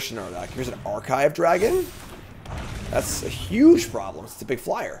Fruition in our deck. Here's an Archive Dragon. That's a huge problem. It's a big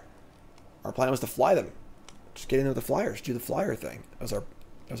flyer. Our plan was to fly them. Just get in with the flyers. Do the flyer thing. That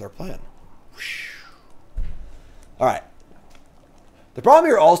was our plan. Alright. The problem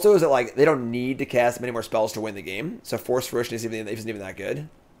here also is that, like, they don't need to cast many more spells to win the game. So Forced Fruition isn't even that good.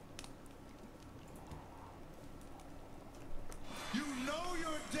 You know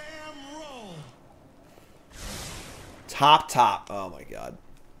your damn role. Top. Oh my god.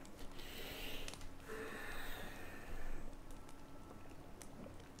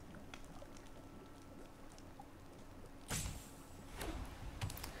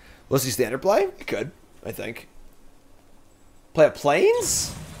 Let's see standard play. It could, I think. Play a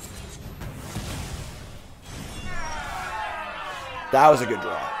Plains? That was a good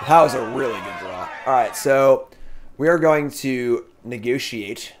draw. That was a really good draw. Alright, so we are going to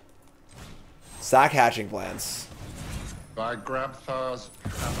negotiate sack hatching plans. By Grabthar's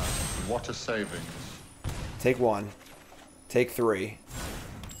hammer, what a savings. Take 1. Take 3.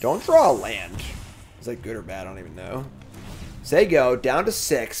 Don't draw a land. Is that good or bad? I don't even know. Say go. Down to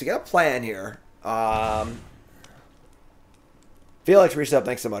 6. We got a plan here. Felix reached up.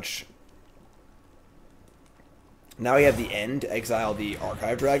 Thanks so much. Now we have the end to exile the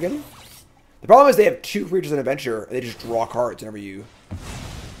Archive Dragon. The problem is they have 2 creatures in Adventure, and they just draw cards whenever you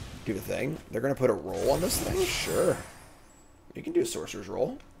do the thing. They're going to put a roll on this thing? Sure. You can do a Sorcerer's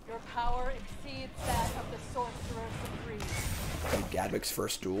Roll. Your power exceeds that of the Sorcerer Supreme. Okay, Gadwick's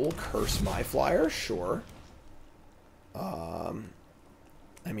first duel. Curse my flyer? Sure.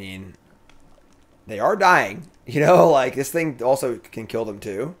 I mean, they are dying. You know, like, this thing also can kill them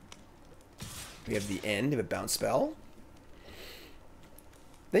too. We have the end of a bounce spell.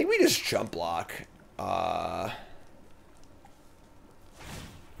 I think we just jump block. We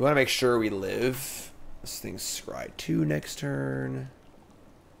want to make sure we live. This thing's scry 2 next turn.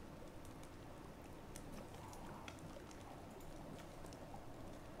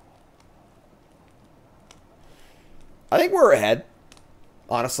 I think we're ahead,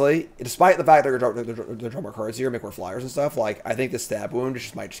 honestly. Despite the fact that they're drawing more cards here, make more flyers and stuff, like, I think the Stab Wound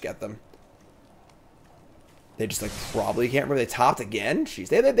might just get them. They just, like, probably can't remember. They topped again? Jeez,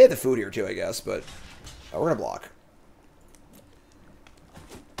 they have the food here, too, I guess, but we're going to block.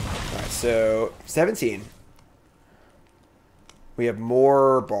 Alright, so 17. We have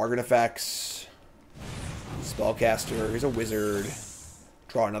more bargain effects. Spellcaster. Here's a wizard.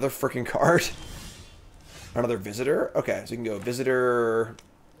 Draw another freaking card. Another visitor? Okay, so you can go visitor.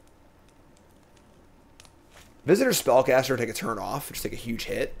 Visitor spellcaster, take a turn off. Just take a huge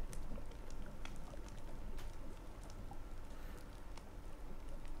hit.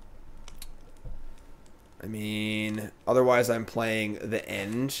 I mean, otherwise I'm playing the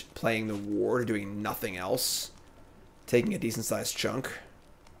end, playing the ward, doing nothing else. Taking a decent sized chunk.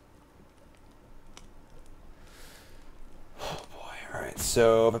 Oh boy, alright.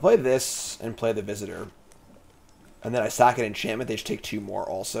 So if I play this and play the visitor, and then I sack an enchantment, they just take 2 more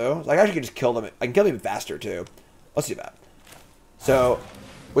also. Like, I actually can just kill them. I can kill them even faster, too. Let's do that. So,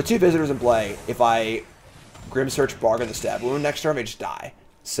 with 2 visitors in play, if I Grim Search bargain the Stab Wound next turn, they just die.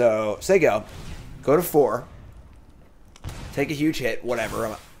 So, say go. Go to 4. Take a huge hit,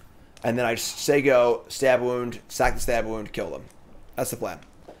 whatever. And then I just say go, Stab Wound, sack the Stab Wound, kill them. That's the plan.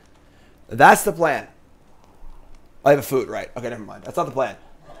 That's the plan. I have a food, right. Okay, never mind. That's not the plan.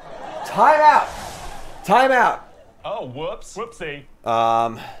 Time out! Time out! Oh, whoops. Whoopsie.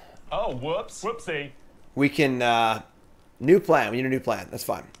 Oh, whoops. Whoopsie. We can, new plan. We need a new plan. That's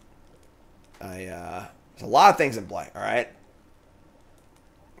fine. There's a lot of things in play, alright?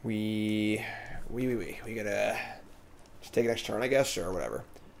 We gotta just take it next turn, I guess, or whatever.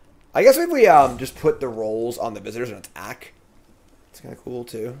 I guess if we just put the rolls on the visitors and attack, it's kind of cool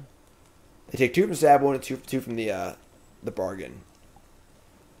too. They take 2 from stab wound and 2 from the bargain.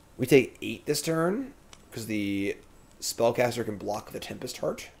 We take 8 this turn because the spellcaster can block the Tempest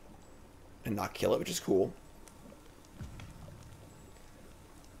Heart and not kill it, which is cool.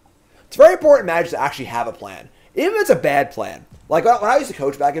 It's very important in Magic to actually have a plan, even if it's a bad plan. Like when I used to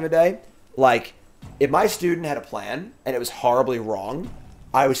coach back in the day, like if my student had a plan and it was horribly wrong,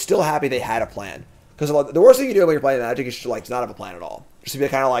 I was still happy they had a plan. Because the worst thing you do when you're playing Magic is just like not have a plan at all. Just to be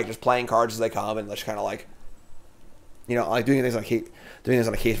kind of like just playing cards as they come and just kind of like, you know, like doing things on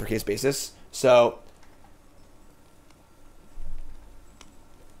a case for case basis. So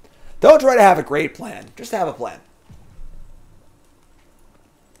don't try to have a great plan. Just have a plan.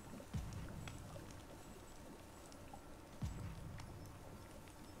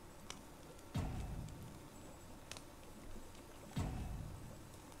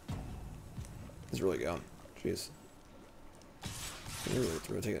 It's really going. Jeez. It's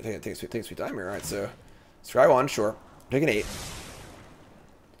really taking sweet time here. Alright, so let's try 1, sure. Take an 8.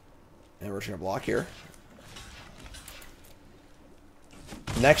 And we're just going to block here.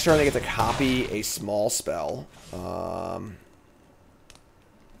 Next turn, they get to copy a small spell.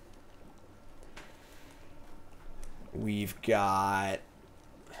 We've got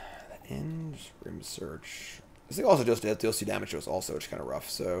End Rim Search. This thing also does DLC damage to us also, which is kind of rough,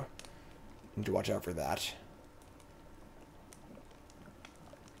 so need to watch out for that.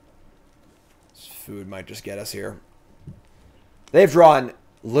 This food might just get us here. They've drawn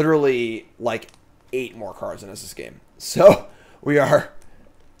literally like 8 more cards in us this game. So we are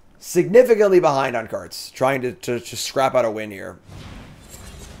significantly behind on cards, trying to scrap out a win here.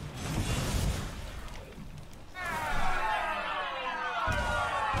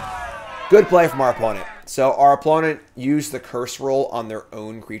 Good play from our opponent. So our opponent used the curse roll on their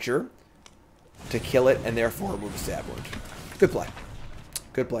own creature to kill it and therefore remove the stab wound. Good play.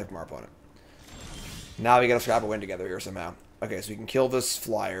 Good play from our opponent. Now we gotta scrap a win together here somehow. Okay, so we can kill this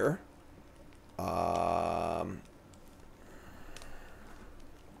flyer.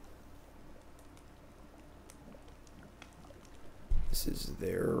 This is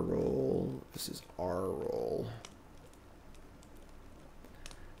their roll. This is our roll.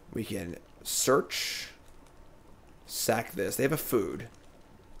 We can search, sack this. They have a food.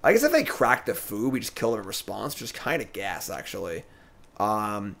 I guess if they crack the food, we just kill them in response, which is kind of gas, actually.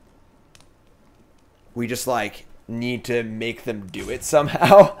 We just, like, need to make them do it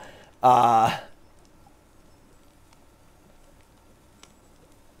somehow. How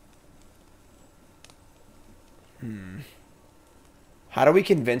do we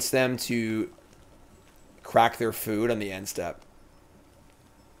convince them to crack their food on the end step?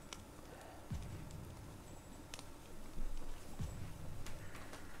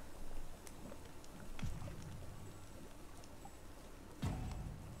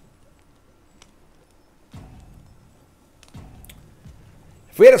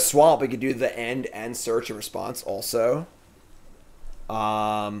 If we had a swamp, we could do the end and search and response also.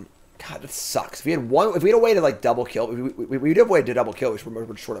 God, that sucks. If we had a way to like double kill, we did have a way to double kill, which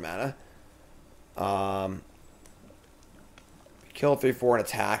we're short of mana. Kill 3/4 and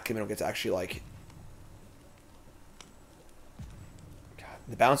attack, and we don't get to actually like. God,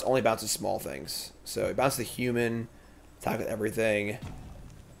 the bounce only bounces small things, so it bounces the human, attack with everything.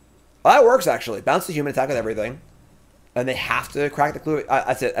 Oh, that works actually. Bounce the human, attack with everything. And they have to crack the clue.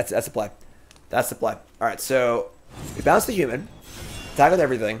 That's it. That's the play. That's the play. All right, so we bounce the human, attack with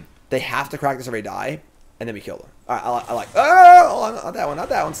everything. They have to crack this every die, and then we kill them. All right, I like. Oh, not that one. Not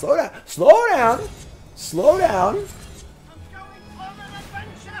that one. Slow down. Slow down. Slow down.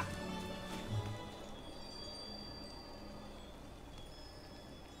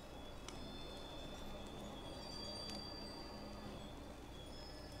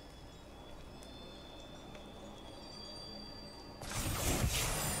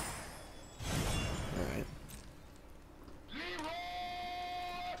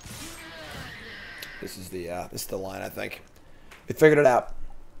 This is the line, I think. We figured it out.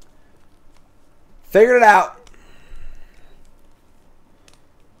 Figured it out.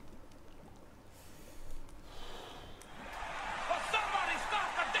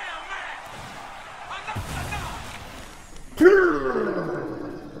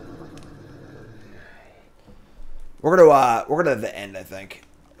 We're gonna the end, I think.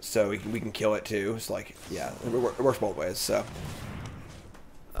 So we can kill it too. It's like, yeah, it works both ways. So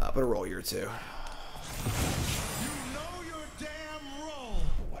put a roll here too. You know your damn role.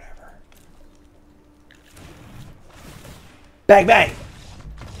 Whatever. Bang, bang.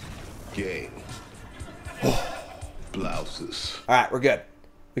 Game. Blouses. All right, we're good.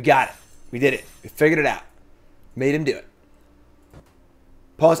 We got it. We did it. We figured it out. Made him do it.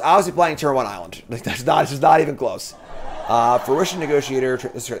 Opponent's obviously playing turn 1 island. Like, it's just not even close. Fruition Negotiator,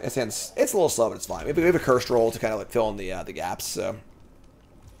 it's a little slow, but it's fine. We have a cursed roll to kind of like fill in the gaps, so.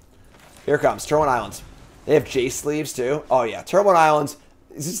 Here it comes, turn 1 islands. They have Jace sleeves too. Oh yeah, turn 1 islands.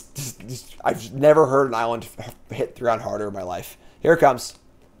 I've never heard an island hit 3 round harder in my life. Here it comes.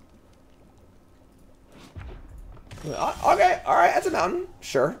 Okay, alright, that's a mountain.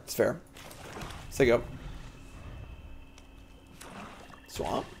 Sure, it's fair. Let's go.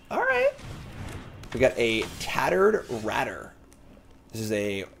 Swamp. Alright. We got a Tattered Ratter. This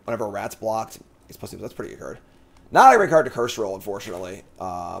is one of our rats blocked. It's supposed to be, that's a pretty good card. Not a great card to curse roll, unfortunately.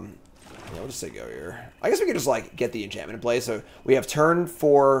 Yeah, we'll just say go here. I guess we could just like get the enchantment in play. So we have turn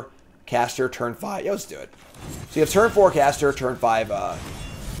 4 caster, turn 5. Yeah, let's do it. So you have turn 4 caster, turn 5.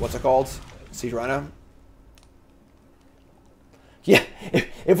 What's it called? Siege Rhino. Yeah,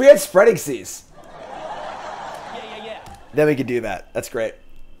 if we had Spreading Seas, then we could do that. That's great.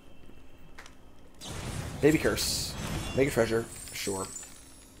 Baby Curse. Make a treasure. Sure.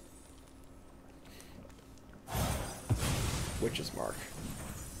 Witch's Mark.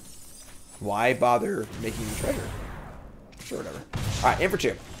 Why bother making the treasure? Sure, whatever. Alright, in for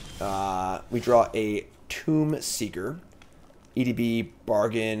 2. We draw a Tomb Seeker. EDB,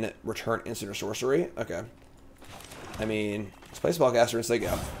 bargain, return instant or sorcery. Okay. I mean, let's play Spellcaster and say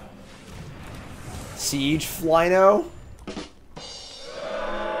go. Siege Flyno.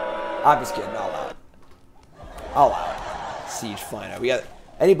 I'm just kidding. I'll allow it. I'll allow it. Siege Flyno. We got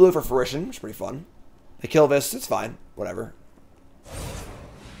any blue for Fruition, which is pretty fun. They kill this. It's fine. Whatever.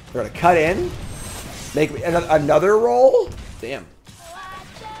 We're going to cut in. Make another roll. Damn.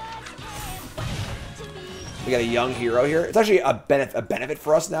 We got a young hero here. It's actually a benefit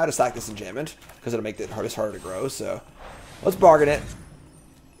for us now to sack this enchantment because it'll make the hardest harder to grow. So let's bargain it.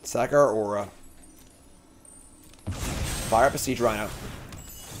 Sack our aura. Fire up a Siege Rhino.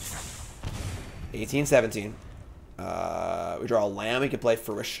 18, 17. We draw a Lamb. We can play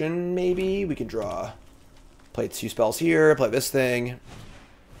Fruition, maybe. We can play 2 spells here. Play this thing.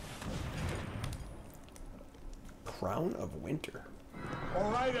 Crown of Winter.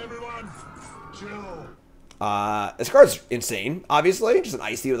 All right, everyone. Chill. This card's insane, obviously. Just an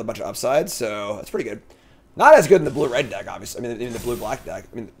icy with a bunch of upsides, so that's pretty good. Not as good in the blue-red deck, obviously. I mean, in the blue-black deck.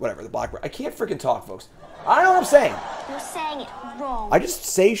 I mean, whatever, the black... I can't freaking talk, folks. I don't know what I'm saying. You're saying it wrong. I just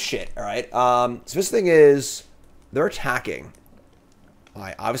say shit, alright? So this thing is... They're attacking.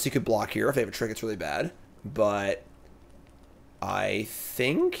 I obviously could block here if they have a trick it's really bad. But... I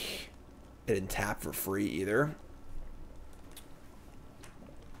think... It didn't tap for free either.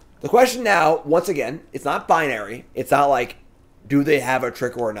 The question now, once again, it's not binary. It's not like, do they have a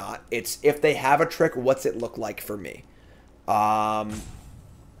trick or not? It's, if they have a trick, what's it look like for me?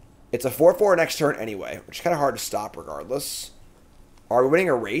 It's a 4/4 next turn anyway, which is kind of hard to stop regardless. Are we winning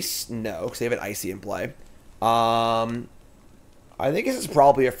a race? No, because they have an icy in play. I think this is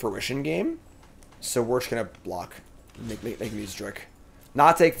probably a Fruition game. So we're just going to block. Make them use a trick.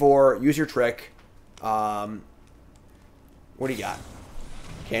 Not take 4. Use your trick. What do you got?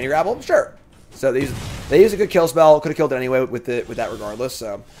 Candy Grapple? Sure. So they use a good kill spell. Could have killed it anyway with that regardless.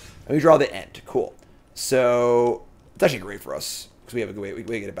 So and we draw the end. Cool. So it's actually great for us because we have a good way we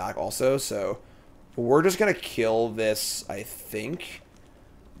get it back also. So we're just gonna kill this, I think.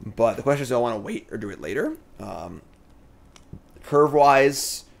 But the question is, do I want to wait or do it later? Curve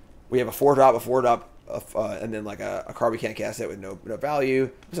wise, we have a 4-drop, a 4-drop, and then like a card we can't cast it with no value.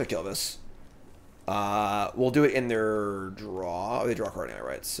 I'm just gonna kill this. We'll do it in their draw. Oh, they draw a card anyway,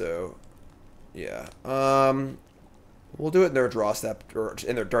 right? So, yeah. We'll do it in their draw step or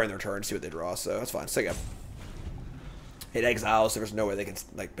during their turn. See what they draw. So that's fine. So, yeah. It exiles. So there's no way they can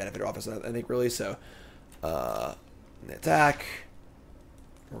like benefit off us. I think really. So, they attack.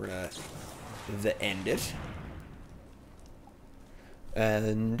 We're gonna end it.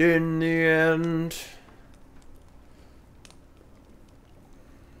 And in the end.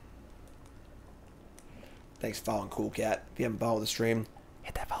 Thanks for following Cool Cat. If you haven't followed the stream,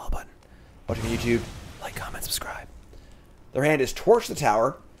 hit that follow button. Watching on YouTube, like, comment, subscribe. Their hand is Torch the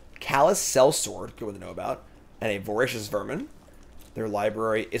Tower, Callous Sellsword, good one to know about, and a Voracious Vermin. Their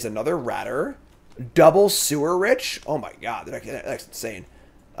library is another Ratter, double Sewer Rich. Oh my god, that's insane.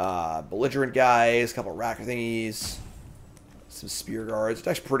 Belligerent guys, a couple Racker thingies, some Spear Guards. It's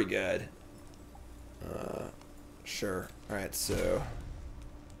actually pretty good. Sure. Alright, so...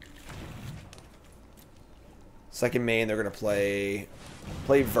 Second main, they're going to play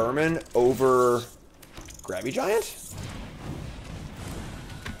Vermin over Grabby Giant.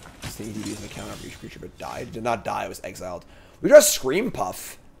 ETB as an counter for each creature, but died. Did not die, it was exiled. We draw Scream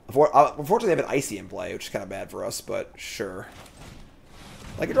Puff. Unfortunately, they have an Icy in play, which is kind of bad for us, but sure.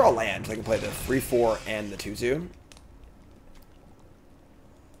 I can draw a land, so I can play the 3/4 and the 2/2.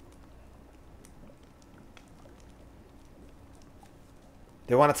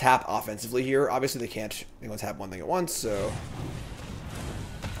 They want to tap offensively here. Obviously, they can't. They want to tap one thing at once, so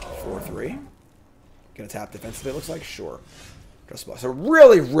 4/3. Gonna tap defensively, it looks like. Sure. Just so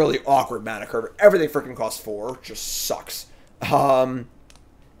really, really awkward mana curve. Everything freaking costs 4. Just sucks. I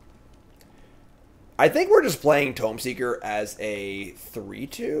think we're just playing Tome Seeker as a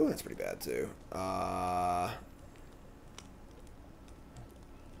 3/2. That's pretty bad too.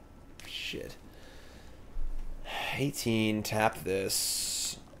 Shit. 18. Tap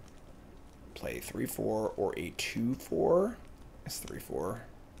this. Play 3/4 or a 2/4. It's 3/4.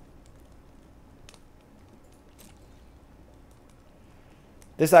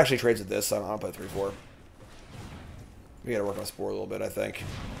 This actually trades with this, so I'll play 3/4. We gotta work on this board a little bit, I think.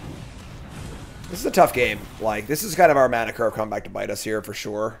 This is a tough game. Like, this is kind of our mana curve coming back to bite us here for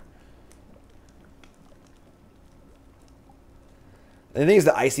sure. And the thing is,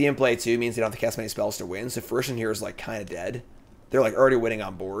 the Icy in play too means they don't have to cast many spells to win. So Fruition here is like kind of dead. They're like already winning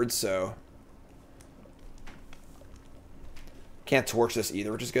on board, so can't torch this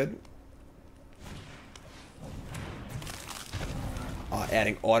either, which is good.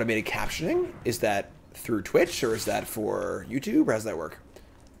 Adding automated captioning, is that through Twitch or is that for YouTube, or how does that work?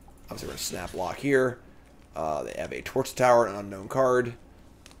 Obviously, we're going to snap block here. They have a Torch Tower, an unknown card.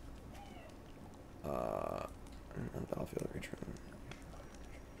 Battlefield return.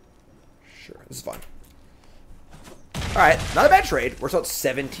 Sure, this is fun. Alright, not a bad trade. We're still at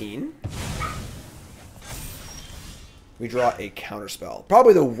 17. We draw a counterspell.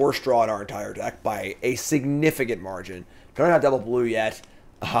 Probably the worst draw in our entire deck by a significant margin. Don't have double blue yet.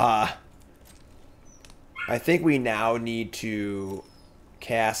 I think we now need to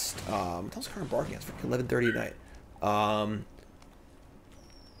cast. What else card barking? It's freaking 11:30 at night.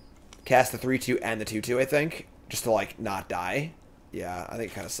 Cast the 3/2 and the 2/2. I think just to like not die. Yeah, I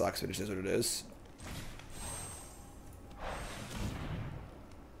think it kind of sucks, but it just is what it is.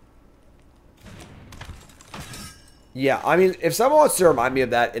 Yeah, I mean, if someone wants to remind me of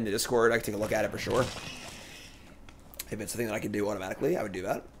that in the Discord, I can take a look at it for sure. If it's something that I can do automatically, I would do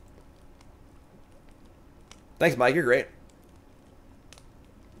that. Thanks, Mike. You're great.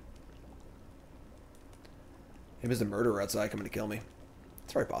 Maybe there's a murderer outside coming to kill me.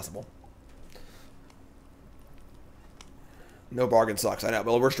 It's very possible. No bargain sucks. I know,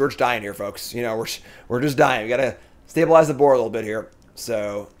 but we're just dying here, folks. You know, we're just dying. We gotta stabilize the board a little bit here.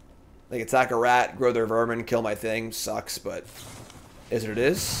 So they can attack a rat, grow their vermin, kill my thing. Sucks, but is what it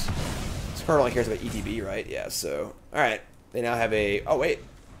is. This card only cares about ETB, right? Yeah. So all right, they now have a. Oh wait,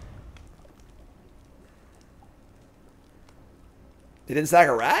 they didn't sack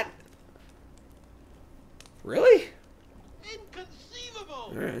a rat. Really? Inconceivable.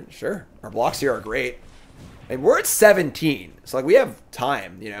 All right, sure. Our blocks here are great. And we're at 17. So, like, we have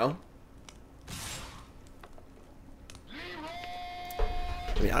time, you know?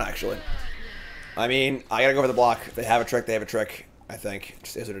 I mean, not actually. I mean, I gotta go for the block. If they have a trick, they have a trick. I think. It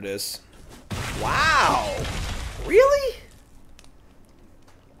just is what it is. Wow! Really?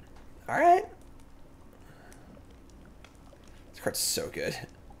 Alright. This card's so good.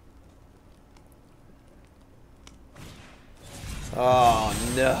 Oh,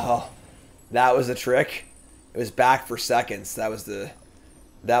 no. That was the trick. It was back for seconds. That was the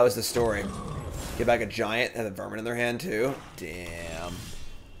story. Get back a giant and a vermin in their hand too. Damn.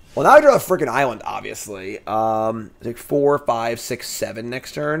 Well, now I draw a freaking island, obviously. It's like 4, 5, 6, 7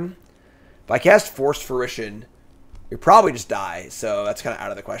 next turn. If I cast Forced Fruition, we probably just die. So that's kind of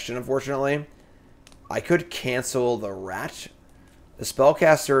out of the question, unfortunately. I could cancel the rat. The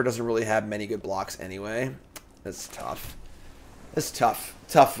spellcaster doesn't really have many good blocks anyway. That's tough. This is tough.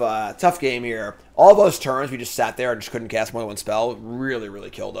 Tough game here. All those turns we just sat there and just couldn't cast more than one spell. Really, really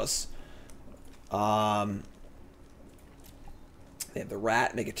killed us. They have the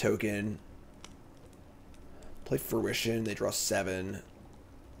rat, make a token. Play Fruition. They draw 7.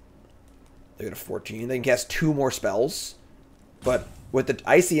 They go to 14. They can cast 2 more spells. But with the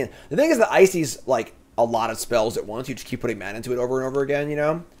Icy... The thing is the Icy's like a lot of spells at once. You just keep putting mana into it over and over again, you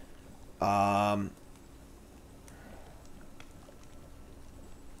know?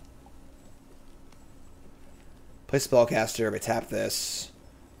 Play Spellcaster, if I tap this,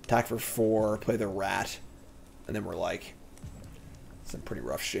 attack for 4, play the rat, and then we're like, it's in pretty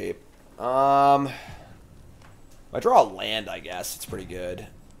rough shape. If I draw a land, I guess, it's pretty good.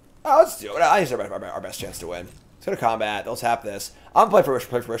 Oh, let's do it. I think it's our best chance to win. Let's go to combat. Let's tap this. I'm going to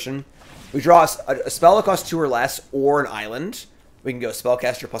play fruition. We draw a spell that costs 2 or less, or an island. We can go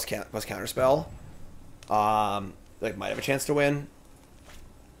spellcaster plus counterspell. Like, might have a chance to win.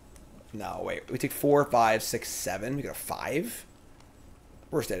 No, wait. We take 4, 5, 6, 7. We got a 5.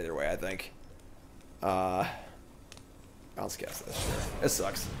 Worst dead either way, I think. I'll just guess this. Sure. This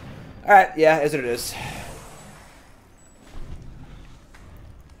sucks. Alright, yeah, is what it is.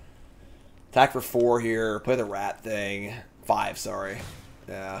 Attack for 4 here. Play the rat thing. 5, sorry.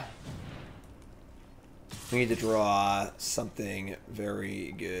 Yeah. We need to draw something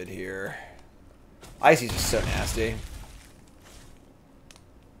very good here. Icy's just so nasty.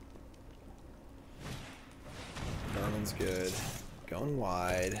 Norman's good. Going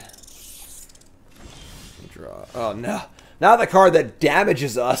wide. Draw. Oh no. Now the card that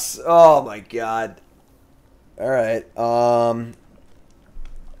damages us. Oh my god. Alright.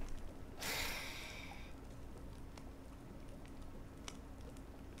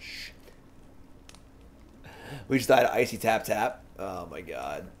 We just died to Icy Tap Tap. Oh my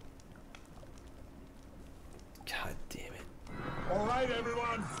god. God damn it. Alright,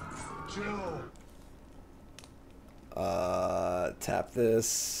 everyone. Chill. Tap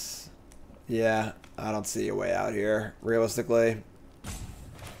this. Yeah, I don't see a way out here, realistically.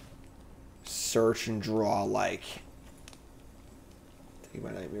 Search and draw, like. Take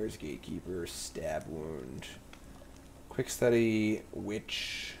my Nightmares, Gatekeeper, Stab Wound. Quick Study,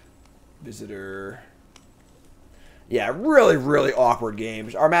 Witch, Visitor. Yeah, really, really awkward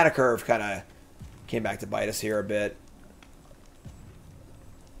games. Our mana curve kind of came back to bite us here a bit.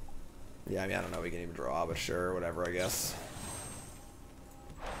 Yeah, I mean, I don't know if we can even draw, but sure, whatever, I guess.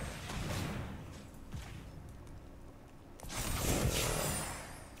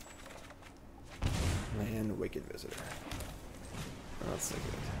 And Wicked Visitor. Oh, that's so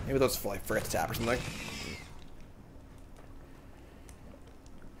good. Maybe those like forget to tap or something.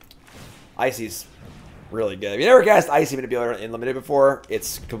 Icy's really good. If you never cast Icy Manipulator Unlimited before,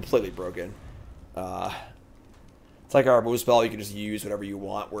 it's completely broken. It's like our move spell. You can just use whatever you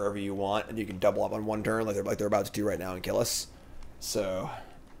want, wherever you want, and you can double up on one turn like they're about to do right now and kill us. So,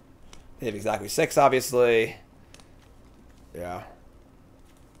 they have exactly 6, obviously. Yeah.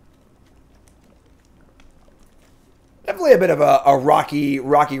 Definitely a bit of a rocky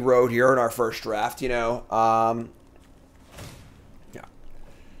road here in our first draft, you know. Yeah.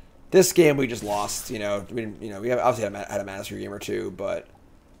 This game we just lost, you know. We obviously had a Manager game or two, but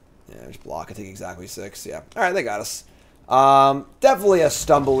yeah, just block. I think exactly 6. Yeah. All right, they got us. Definitely a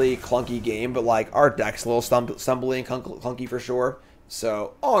stumbly, clunky game, but like our deck's a little stumbly and clunky for sure.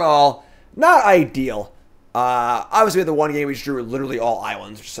 So all in all, not ideal. Obviously, we had the one game we just drew literally all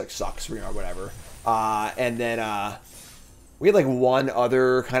islands, which like sucks, you know, whatever. And then we had like one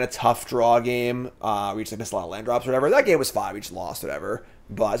other kind of tough draw game. We just like, missed a lot of land drops or whatever. That game was 5. We just lost whatever.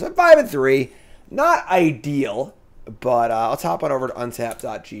 But so 5-3, not ideal. But let's hop on over to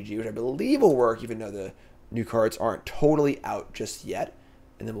untap.gg, which I believe will work, even though the new cards aren't totally out just yet.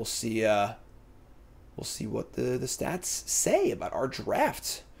 And then we'll see what the stats say about our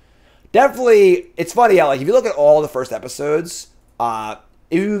draft. Definitely, it's funny how like if you look at all the first episodes,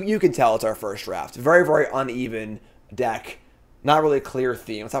 you can tell it's our first draft. Very, very uneven deck. Not really a clear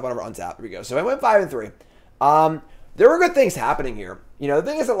theme. Let's hop on over untap. Here we go. So I went 5-3. There were good things happening here. You know, the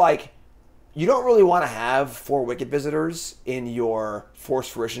thing is that like you don't really want to have 4 Wicked Visitors in your Force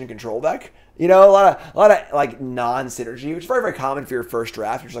Fruition control deck. You know, a lot of like non-synergy, which is very, very common for your first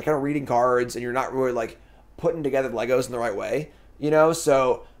draft. You're just like kind of reading cards and you're not really like putting together Legos in the right way. You know,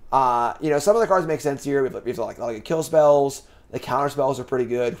 so you know, some of the cards make sense here. We have like kill spells. The counter spells are pretty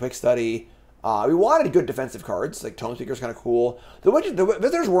good. Quick Study. We wanted good defensive cards. Like Tome Speaker is kind of cool. The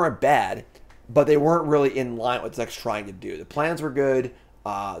Visitors weren't bad, but they weren't really in line with what the deck's trying to do. The plans were good.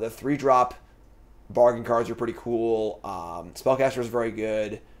 The 3-drop bargain cards were pretty cool. Spellcaster is very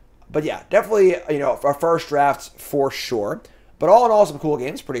good. But yeah, definitely, you know, our first draft for sure. But all in all, some cool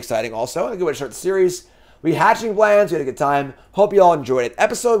games. Pretty exciting also. And a good way to start the series. We hatching plans. We had a good time. Hope you all enjoyed it.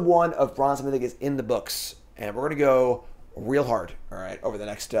 Episode 1 of Bronze To Mythic is in the books. And we're going to go real hard, all right, over the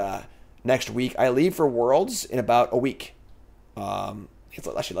next week. I leave for Worlds in about a week. It's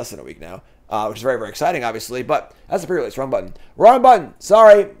actually less than a week now, which is very, very exciting, obviously. But that's the pre-release. Wrong button. Wrong button.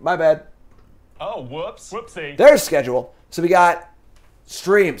 Sorry. My bad. Oh, whoops. Whoopsie. There's schedule. So we got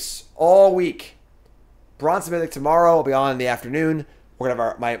streams all week. Bronze To Mythic tomorrow will be on in the afternoon. We're going to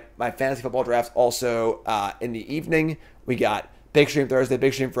have my fantasy football drafts also in the evening. We got big stream Thursday,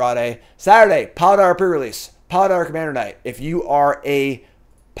 big stream Friday. Saturday, Paladar pre-release. Paladar Commander Night. If you are a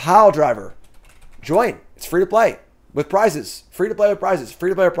pile driver, join. It's free to play with prizes. Free to play with prizes. Free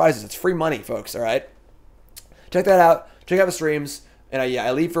to play with prizes. It's free money, folks, all right? check that out. Check out the streams. And yeah,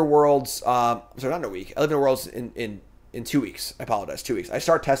 I leave for Worlds. Sorry, not in a week. I leave for Worlds in 2 weeks. I apologize. 2 weeks. I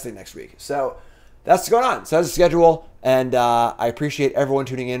start testing next week. So that's what's going on. So that's the schedule. And I appreciate everyone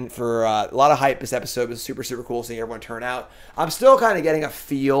tuning in for a lot of hype. This episode was super, super cool seeing everyone turn out. I'm still kind of getting a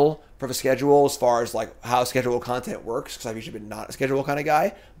feel for the schedule as far as like how schedule content works, because I've usually been not a schedule kind of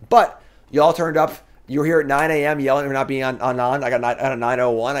guy. But y'all turned up. You were here at 9 a.m. yelling for not being on. I got a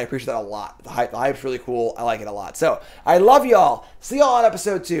 9:01. I appreciate that a lot. The hype's really cool. I like it a lot. So I love y'all. See y'all on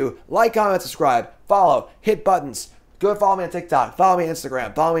episode 2. Like, comment, subscribe, follow, hit buttons. Go follow me on TikTok. Follow me on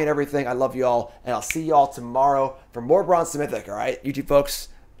Instagram. Follow me on everything. I love y'all. And I'll see y'all tomorrow for more Bronze to Mythic. All right, YouTube folks,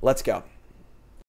 let's go.